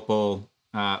Constantinople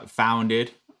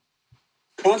founded?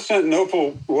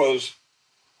 Constantinople was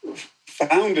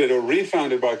founded or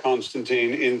refounded by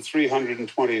Constantine in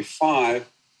 325.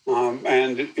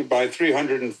 And by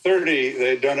 330,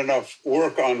 they'd done enough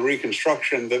work on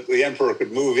reconstruction that the emperor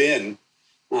could move in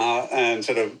and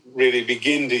sort of really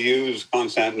begin to use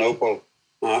Constantinople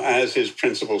as his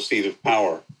principal seat of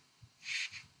power.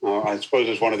 I suppose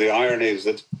it's one of the ironies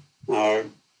that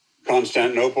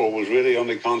Constantinople was really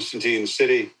only Constantine's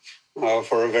city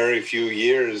for a very few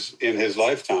years in his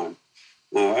lifetime.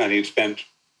 And he'd spent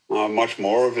much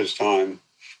more of his time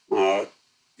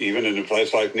even in a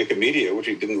place like Nicomedia, which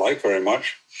he didn't like very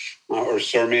much, or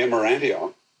Sirmium or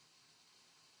Antioch.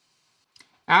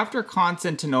 After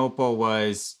Constantinople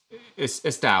was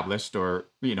established or,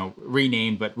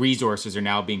 renamed, but resources are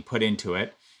now being put into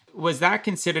it, was that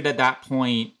considered at that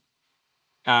point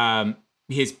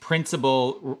his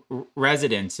principal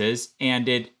residences? And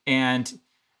do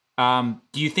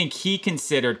you think he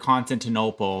considered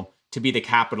Constantinople to be the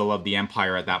capital of the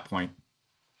empire at that point?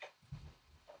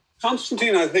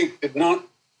 Constantine, I think, did not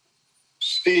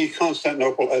see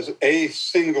Constantinople as a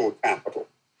single capital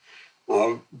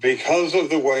because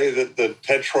of the way that the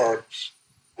tetrarchs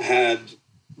had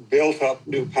built up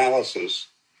new palaces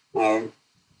for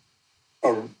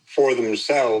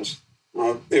themselves,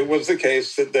 it was the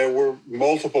case that there were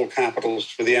multiple capitals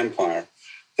for the empire,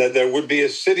 that there would be a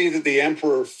city that the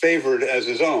emperor favored as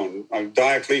his own.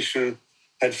 Diocletian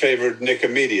had favored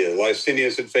Nicomedia.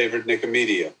 Licinius had favored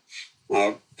Nicomedia.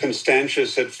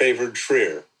 Constantius had favored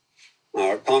Trier.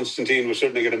 Constantine was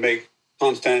certainly going to make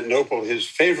Constantinople his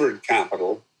favored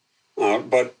capital,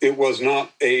 but it was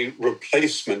not a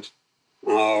replacement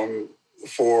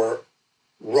for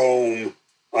Rome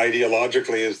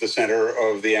ideologically as the center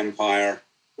of the empire,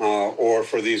 or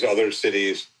for these other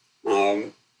cities,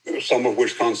 some of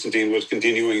which Constantine was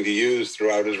continuing to use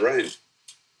throughout his reign.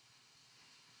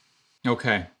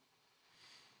 Okay.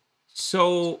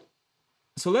 So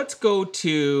let's go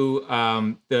to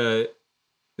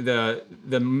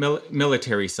the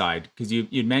military side, because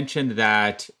you mentioned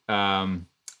that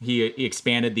he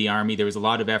expanded the army. There was a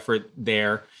lot of effort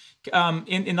there.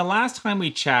 In the last time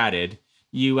we chatted,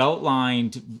 you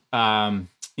outlined in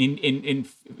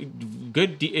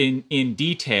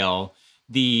detail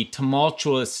the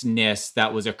tumultuousness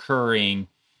that was occurring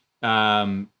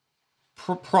prior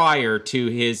to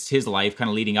his life, kind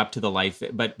of leading up to the life,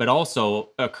 but also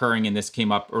occurring, and this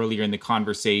came up earlier in the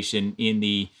conversation, in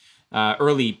the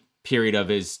early period of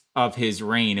his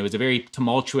reign. It was a very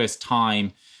tumultuous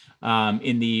time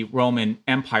in the Roman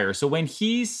Empire. So when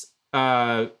he's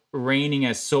reigning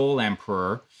as sole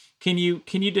emperor, can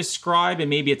you describe, and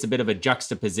maybe it's a bit of a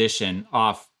juxtaposition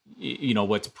of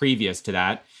what's previous to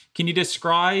that, can you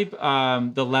describe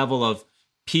the level of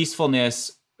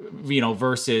peacefulness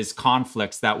versus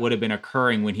conflicts that would have been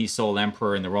occurring when he's sole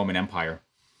emperor in the Roman Empire?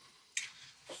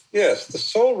 Yes, the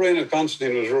sole reign of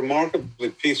Constantine was remarkably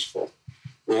peaceful.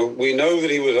 We know that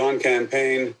he was on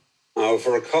campaign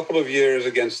for a couple of years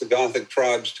against the Gothic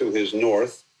tribes to his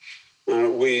north.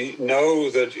 We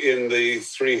know that in the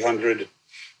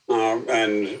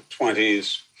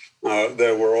 320s,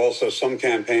 there were also some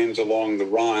campaigns along the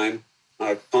Rhine.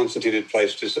 Constantine had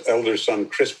placed his elder son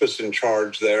Crispus in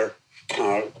charge there.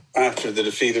 After the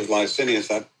defeat of Licinius,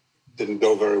 that didn't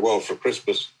go very well for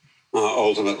Crispus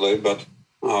ultimately, but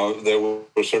there were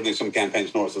certainly some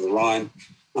campaigns north of the Rhine.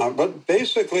 But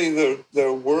basically,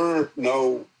 there were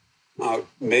no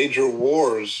major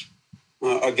wars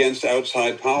against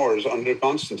outside powers under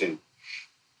Constantine.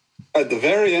 At the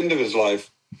very end of his life,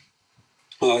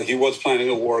 he was planning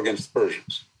a war against the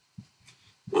Persians.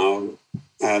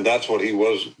 And that's what he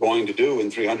was going to do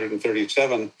in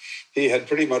 337. He had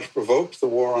pretty much provoked the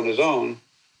war on his own.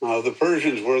 The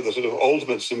Persians were the sort of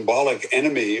ultimate symbolic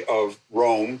enemy of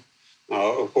Rome,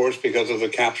 of course, because of the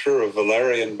capture of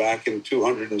Valerian back in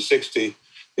 260.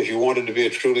 If you wanted to be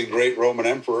a truly great Roman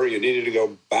emperor, you needed to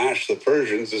go bash the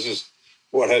Persians. This is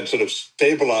what had sort of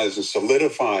stabilized and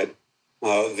solidified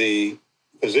the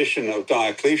position of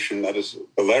Diocletian, that is,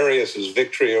 Valerius's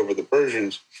victory over the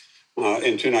Persians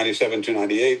in 297,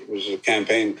 298 was a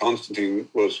campaign Constantine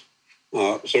was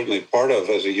certainly part of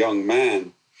as a young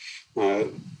man.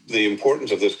 The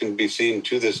importance of this can be seen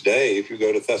to this day if you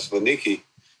go to Thessaloniki,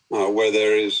 where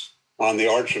there is on the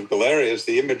Arch of Galerius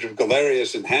the image of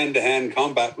Galerius in hand-to-hand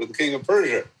combat with the king of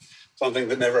Persia, something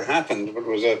that never happened, but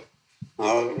was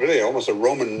really almost a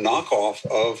Roman knockoff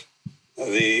of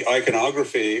the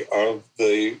iconography of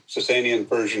the Sasanian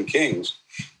Persian kings,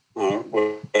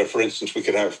 where, for instance, we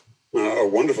could have a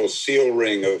wonderful seal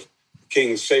ring of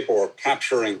King Sapor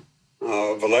capturing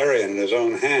Valerian in his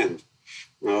own hand.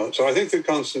 So I think that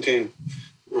Constantine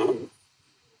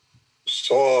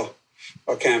saw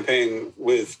a campaign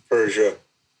with Persia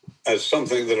as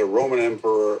something that a Roman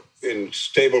emperor in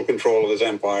stable control of his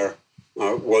empire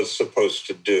was supposed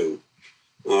to do.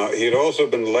 He had also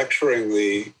been lecturing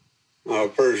the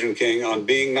Persian king on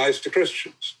being nice to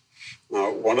Christians.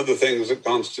 One of the things that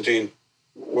Constantine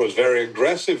was very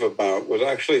aggressive about was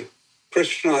actually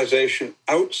Christianization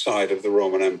outside of the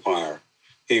Roman Empire.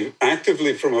 He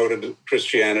actively promoted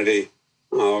Christianity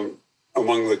among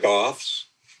the Goths.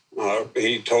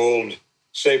 He told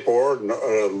Sapor,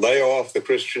 lay off the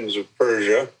Christians of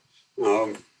Persia.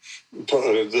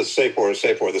 The Sapor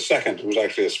II, who was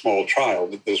actually a small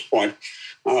child at this point,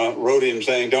 wrote him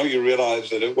saying, don't you realize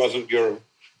that it wasn't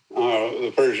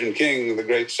the Persian king, the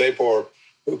great Sapor,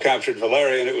 who captured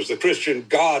Valerian? It was the Christian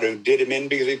God who did him in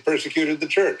because he persecuted the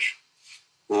church.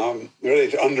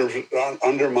 Really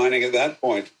undermining at that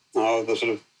point the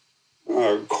sort of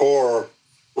core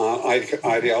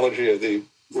ideology of the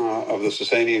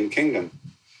Sasanian kingdom.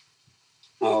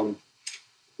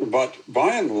 But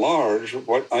by and large,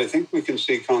 what I think we can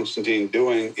see Constantine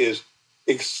doing is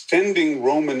extending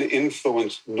Roman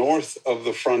influence north of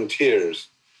the frontiers,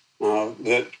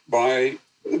 that by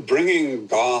bringing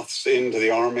Goths into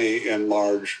the army in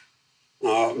large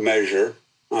measure.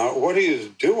 What he is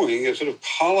doing is sort of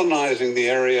colonizing the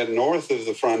area north of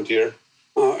the frontier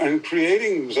and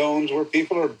creating zones where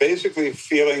people are basically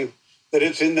feeling that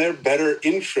it's in their better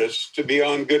interest to be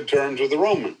on good terms with the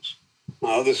Romans.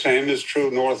 The same is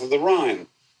true north of the Rhine.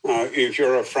 If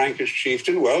you're a Frankish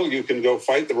chieftain, well, you can go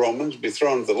fight the Romans, be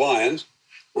thrown to the lions,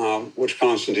 which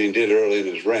Constantine did early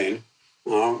in his reign,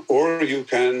 or you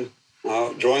can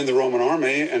join the Roman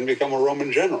army and become a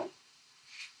Roman general.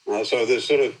 So this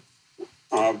sort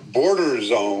of border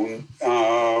zone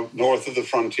north of the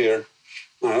frontier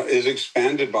is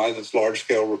expanded by this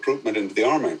large-scale recruitment into the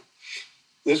army.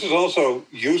 This is also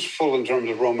useful in terms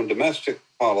of Roman domestic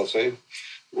policy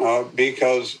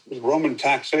because Roman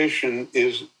taxation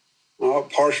is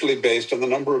partially based on the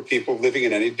number of people living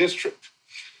in any district.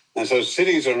 And so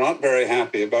cities are not very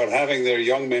happy about having their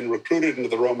young men recruited into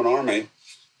the Roman army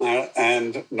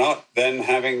and not then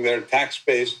having their tax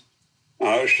base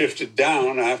shifted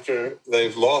down after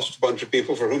they've lost a bunch of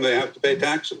people for whom they have to pay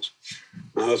taxes.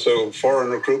 So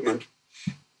foreign recruitment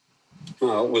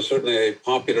was certainly a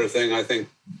popular thing, I think,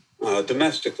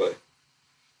 domestically.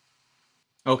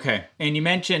 Okay, and you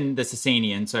mentioned the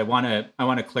Sasanians, so I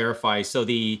want to clarify. So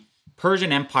the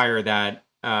Persian Empire that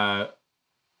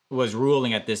was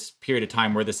ruling at this period of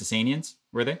time were the Sasanians,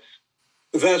 were they?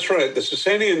 That's right. The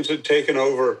Sasanians had taken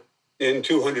over in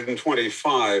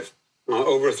 225,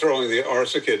 overthrowing the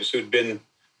Arsacids, who'd been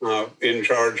in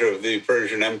charge of the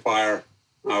Persian Empire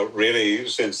really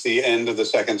since the end of the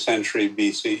 2nd century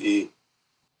BCE.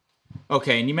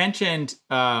 Okay, and you mentioned,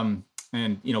 and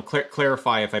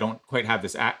clarify if I don't quite have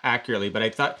this accurately, but I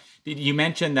thought you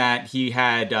mentioned that he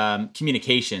had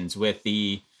communications with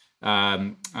the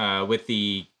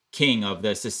king of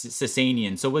the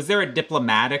Sasanians. So was there a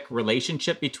diplomatic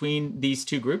relationship between these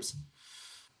two groups?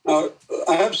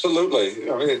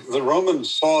 Absolutely. I mean, the Romans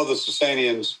saw the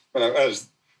Sasanians as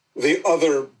the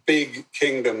other big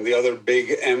kingdom, the other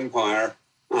big empire,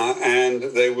 and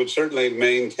they would certainly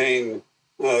maintain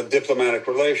diplomatic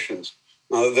relations.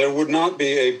 There would not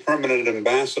be a permanent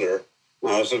ambassador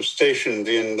stationed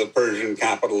in the Persian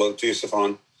capital of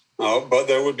Ctesiphon, but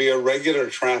there would be a regular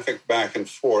traffic back and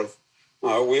forth.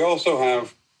 We also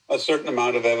have a certain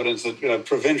amount of evidence that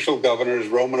provincial governors,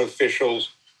 Roman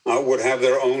officials, would have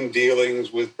their own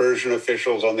dealings with Persian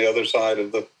officials on the other side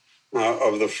of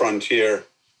the frontier.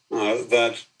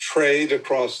 That trade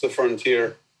across the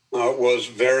frontier was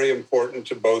very important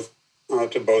to both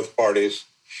parties.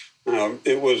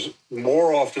 It was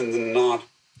more often than not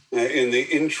in the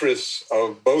interests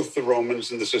of both the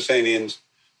Romans and the Sasanians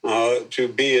to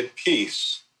be at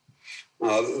peace.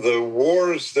 The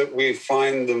wars that we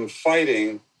find them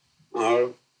fighting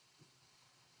in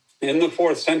the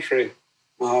 4th century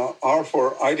are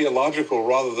for ideological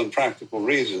rather than practical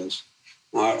reasons.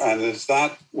 And it's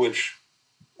that which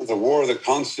the war that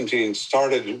Constantine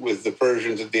started with the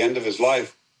Persians at the end of his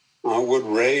life would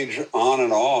rage on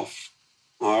and off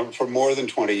for more than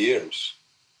 20 years.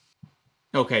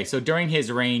 Okay, so during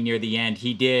his reign near the end,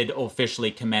 he did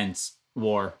officially commence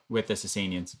war with the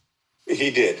Sasanians.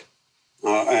 He did.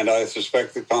 And I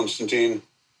suspect that Constantine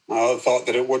thought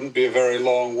that it wouldn't be a very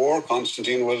long war.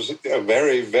 Constantine was a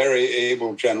very, very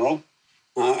able general.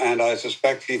 And I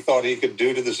suspect he thought he could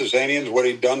do to the Sasanians what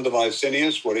he'd done to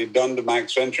Licinius, what he'd done to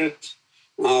Maxentius,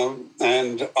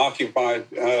 and occupy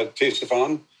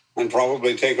Ctesiphon and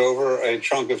probably take over a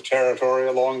chunk of territory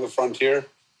along the frontier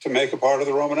to make a part of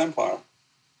the Roman Empire.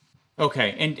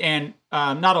 Okay, and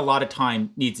not a lot of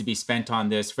time needs to be spent on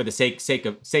this for the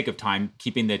sake of time,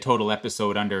 keeping the total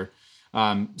episode under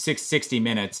 60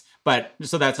 minutes. But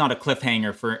so that's not a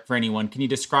cliffhanger for anyone. Can you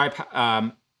describe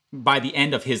by the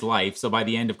end of his life, so by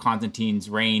the end of Constantine's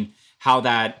reign, how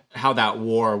that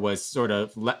war was sort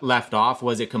of left off?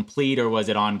 Was it complete or was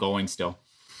it ongoing still?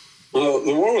 The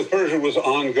war with Persia was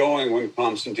ongoing when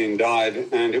Constantine died,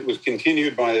 and it was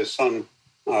continued by his son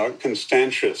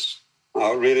Constantius.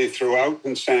 Really, throughout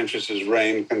Constantius's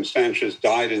reign, Constantius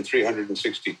died in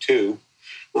 362,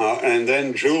 and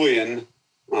then Julian,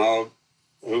 who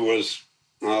was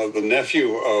the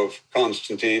nephew of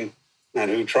Constantine and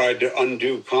who tried to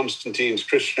undo Constantine's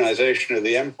Christianization of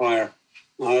the empire,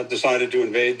 decided to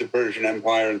invade the Persian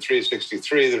Empire in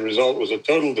 363. The result was a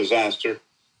total disaster.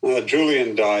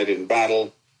 Julian died in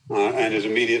battle, and his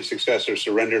immediate successor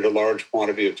surrendered a large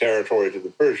quantity of territory to the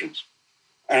Persians.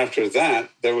 After that,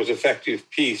 there was effective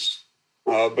peace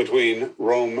between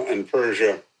Rome and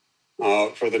Persia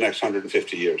for the next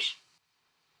 150 years.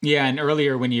 Yeah, and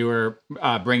earlier when you were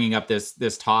bringing up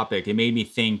this topic, it made me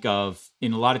think of,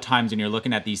 in a lot of times when you're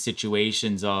looking at these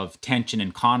situations of tension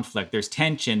and conflict, there's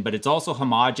tension, but it's also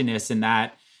homogenous in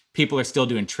that people are still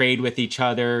doing trade with each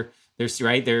other. There's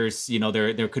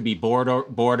there could be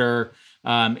border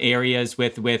areas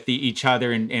with each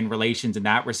other and relations in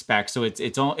that respect. So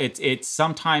it's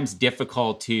sometimes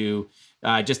difficult to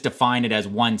just define it as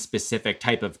one specific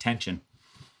type of tension.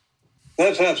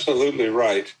 That's absolutely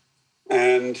right.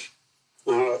 And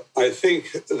I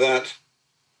think that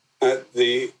at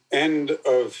the end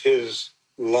of his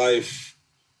life,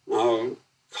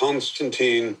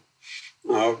 Constantine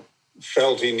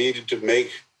felt he needed to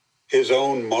make his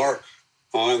own mark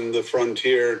on the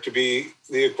frontier to be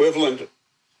the equivalent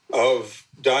of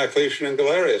Diocletian and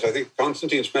Galerius. I think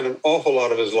Constantine spent an awful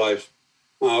lot of his life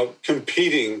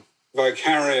competing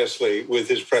vicariously with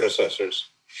his predecessors.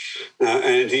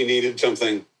 And he needed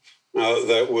something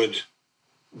that would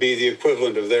be the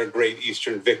equivalent of their great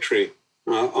Eastern victory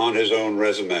on his own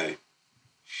resume.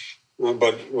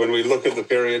 But when we look at the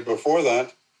period before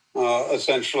that,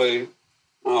 essentially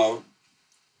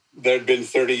there'd been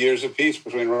 30 years of peace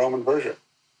between Rome and Persia.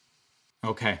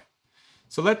 Okay.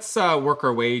 So let's work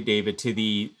our way, David, to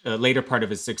the later part of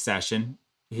his succession,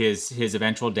 his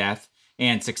eventual death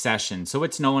and succession. So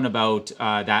what's known about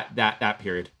that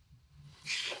period?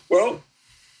 Well,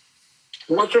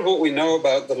 much of what we know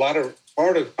about the latter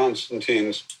part of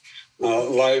Constantine's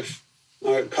life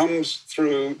comes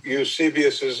through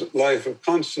Eusebius's Life of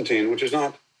Constantine, which is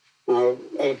not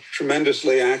a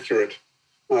tremendously accurate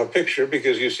picture,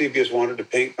 because Eusebius wanted to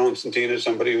paint Constantine as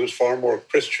somebody who was far more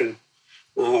Christian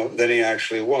than he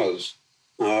actually was.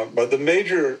 But the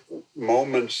major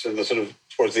moments in the sort of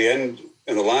towards the end,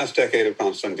 in the last decade of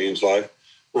Constantine's life,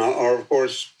 are, of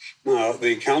course,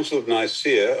 the Council of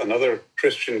Nicaea, another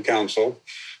Christian council,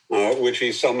 which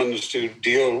he summons to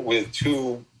deal with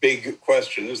two big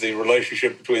questions: the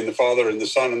relationship between the Father and the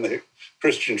Son and the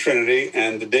Christian Trinity,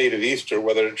 and the date of Easter,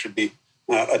 whether it should be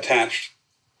attached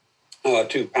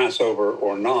to Passover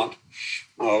or not.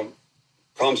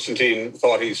 Constantine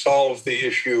thought he solved the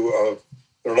issue of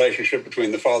the relationship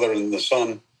between the Father and the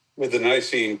Son with the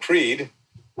Nicene Creed,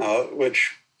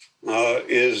 which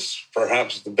is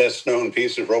perhaps the best known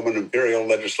piece of Roman imperial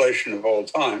legislation of all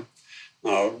time.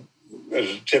 As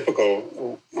a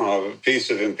typical piece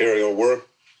of imperial work,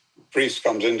 a priest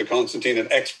comes into Constantine, an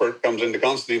expert comes into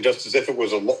Constantine, just as if it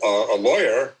was a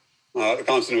lawyer.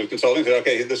 Constantine was consulting, said,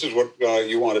 okay, this is what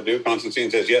you want to do. Constantine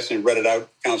says yes, and he read it out,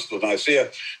 Council of Nicaea,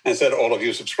 and said, all of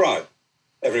you subscribe.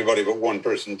 Everybody but one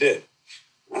person did.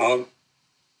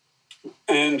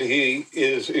 And he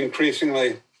is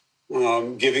increasingly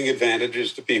giving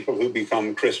advantages to people who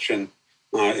become Christian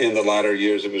in the latter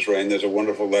years of his reign. There's a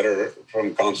wonderful letter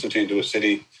from Constantine to a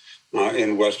city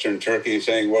in Western Turkey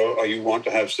saying, well, you want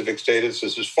to have civic status?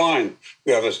 This is fine.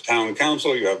 You have a town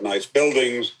council, you have nice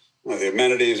buildings, the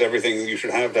amenities, everything that you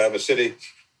should have to have a city.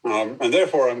 And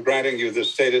therefore, I'm granting you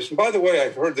this status. And by the way,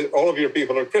 I've heard that all of your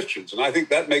people are Christians, and I think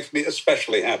that makes me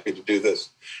especially happy to do this.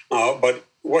 But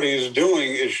what he's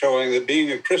doing is showing that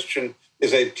being a Christian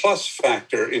is a plus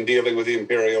factor in dealing with the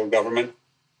imperial government.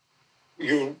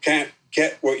 You can't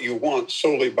get what you want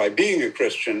solely by being a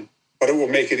Christian, but it will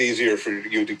make it easier for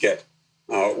you to get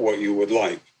what you would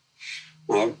like.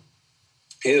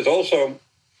 He is also,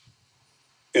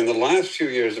 in the last few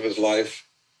years of his life,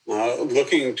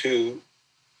 looking to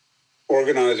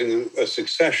organizing a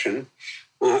succession.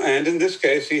 And in this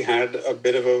case, he had a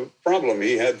bit of a problem.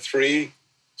 He had 3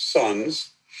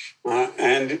 sons,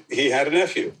 and he had a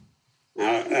nephew.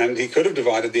 And he could have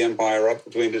divided the empire up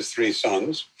between his 3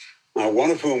 sons,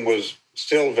 one of whom was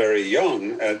still very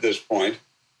young at this point.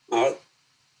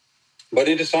 But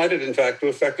he decided, in fact, to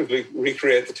effectively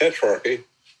recreate the tetrarchy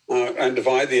and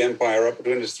divide the empire up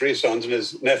between his 3 sons and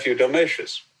his nephew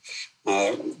Domitius.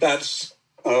 That's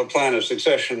a plan of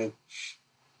succession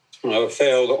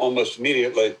failed almost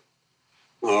immediately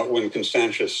when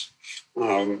Constantius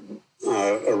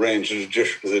arranged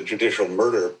the judicial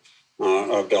murder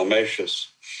of Dalmatius,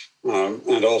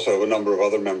 and also a number of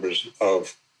other members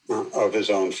of his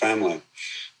own family.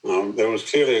 There was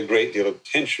clearly a great deal of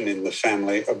tension in the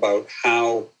family about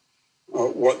how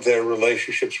what their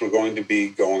relationships were going to be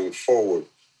going forward.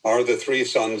 Are the 3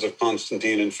 sons of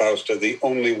Constantine and Fausta the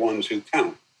only ones who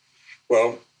count?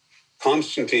 Well,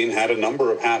 Constantine had a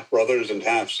number of half-brothers and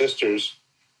half-sisters,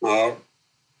 the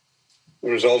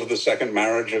result of the second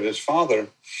marriage of his father,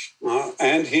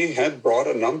 and he had brought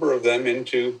a number of them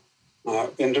into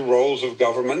roles of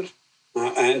government,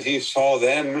 and he saw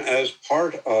them as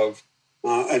part of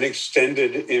an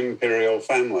extended imperial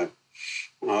family.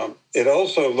 It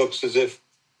also looks as if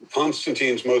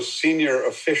Constantine's most senior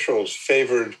officials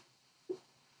favored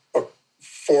a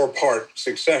four-part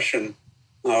succession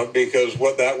because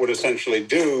what that would essentially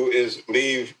do is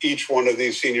leave each one of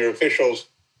these senior officials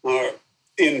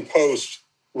in post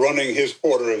running his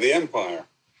quarter of the empire.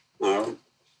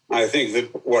 I think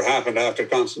that what happened after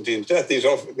Constantine's death, these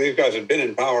guys had been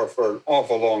in power for an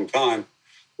awful long time,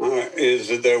 is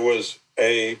that there was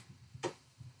a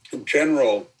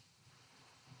general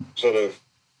sort of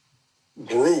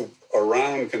group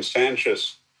around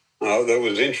Constantius that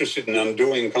was interested in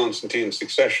undoing Constantine's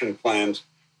succession plans,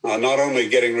 not only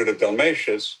getting rid of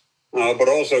Dalmatius, but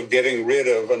also getting rid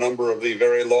of a number of the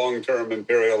very long-term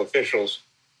imperial officials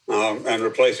and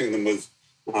replacing them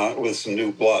with some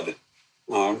new blood.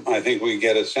 I think we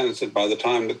get a sense that by the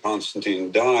time that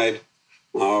Constantine died,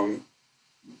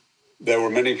 there were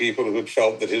many people who had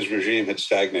felt that his regime had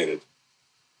stagnated.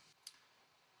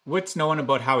 What's known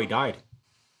about how he died?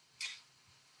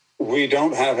 We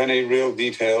don't have any real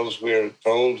details. We're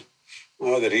told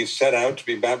that he set out to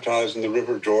be baptized in the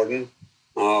River Jordan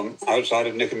outside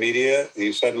of Nicomedia.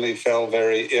 He suddenly fell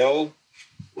very ill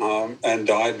and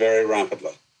died very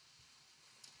rapidly.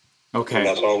 Okay. And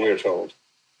that's all we're told.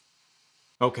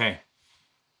 Okay.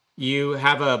 You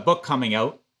have a book coming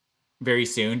out very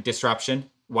soon, Disruption,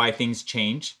 Why Things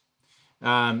Change.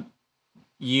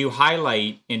 You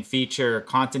highlight and feature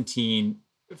Constantine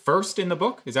first in the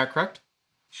book. Is that correct?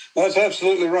 That's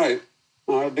absolutely right.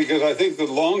 Because I think the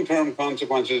long-term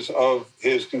consequences of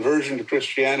his conversion to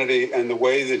Christianity and the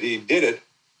way that he did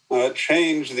it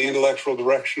changed the intellectual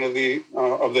direction of the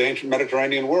ancient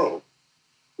Mediterranean world.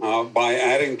 By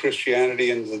adding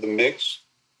Christianity into the mix,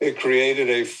 it created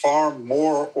a far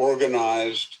more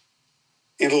organized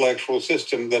intellectual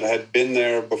system that had been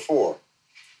there before.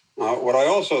 What I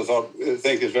also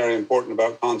think is very important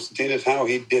about Constantine is how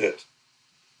he did it.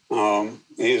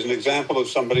 He is an example of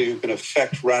somebody who can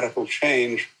affect radical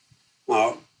change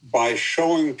by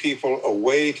showing people a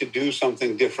way to do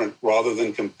something different rather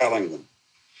than compelling them.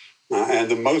 And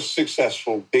the most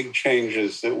successful big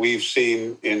changes that we've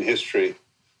seen in history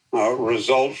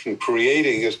result from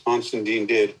creating, as Constantine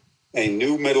did, a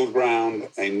new middle ground,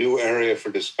 a new area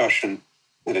for discussion,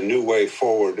 and a new way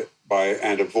forward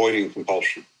and avoiding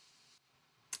compulsion.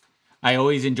 I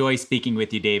always enjoy speaking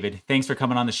with you, David. Thanks for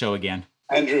coming on the show again.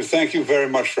 Andrew, thank you very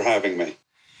much for having me.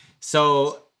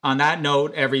 So on that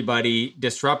note, everybody,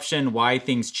 Disruption, Why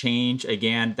Things Change,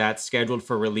 again, that's scheduled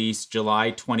for release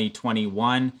July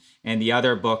 2021. And the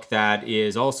other book that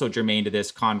is also germane to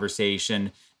this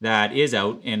conversation that is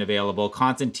out and available,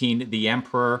 Constantine the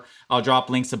Emperor. I'll drop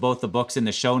links to both the books in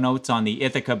the show notes on the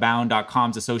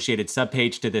ithacabound.com's associated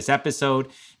subpage to this episode.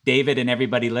 David and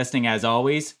everybody listening, as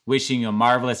always, wishing you a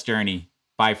marvelous journey.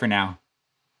 Bye for now.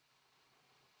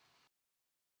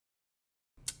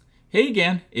 Hey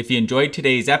again, if you enjoyed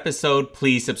today's episode,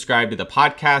 please subscribe to the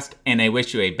podcast, and I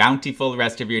wish you a bountiful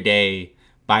rest of your day.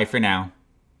 Bye for now.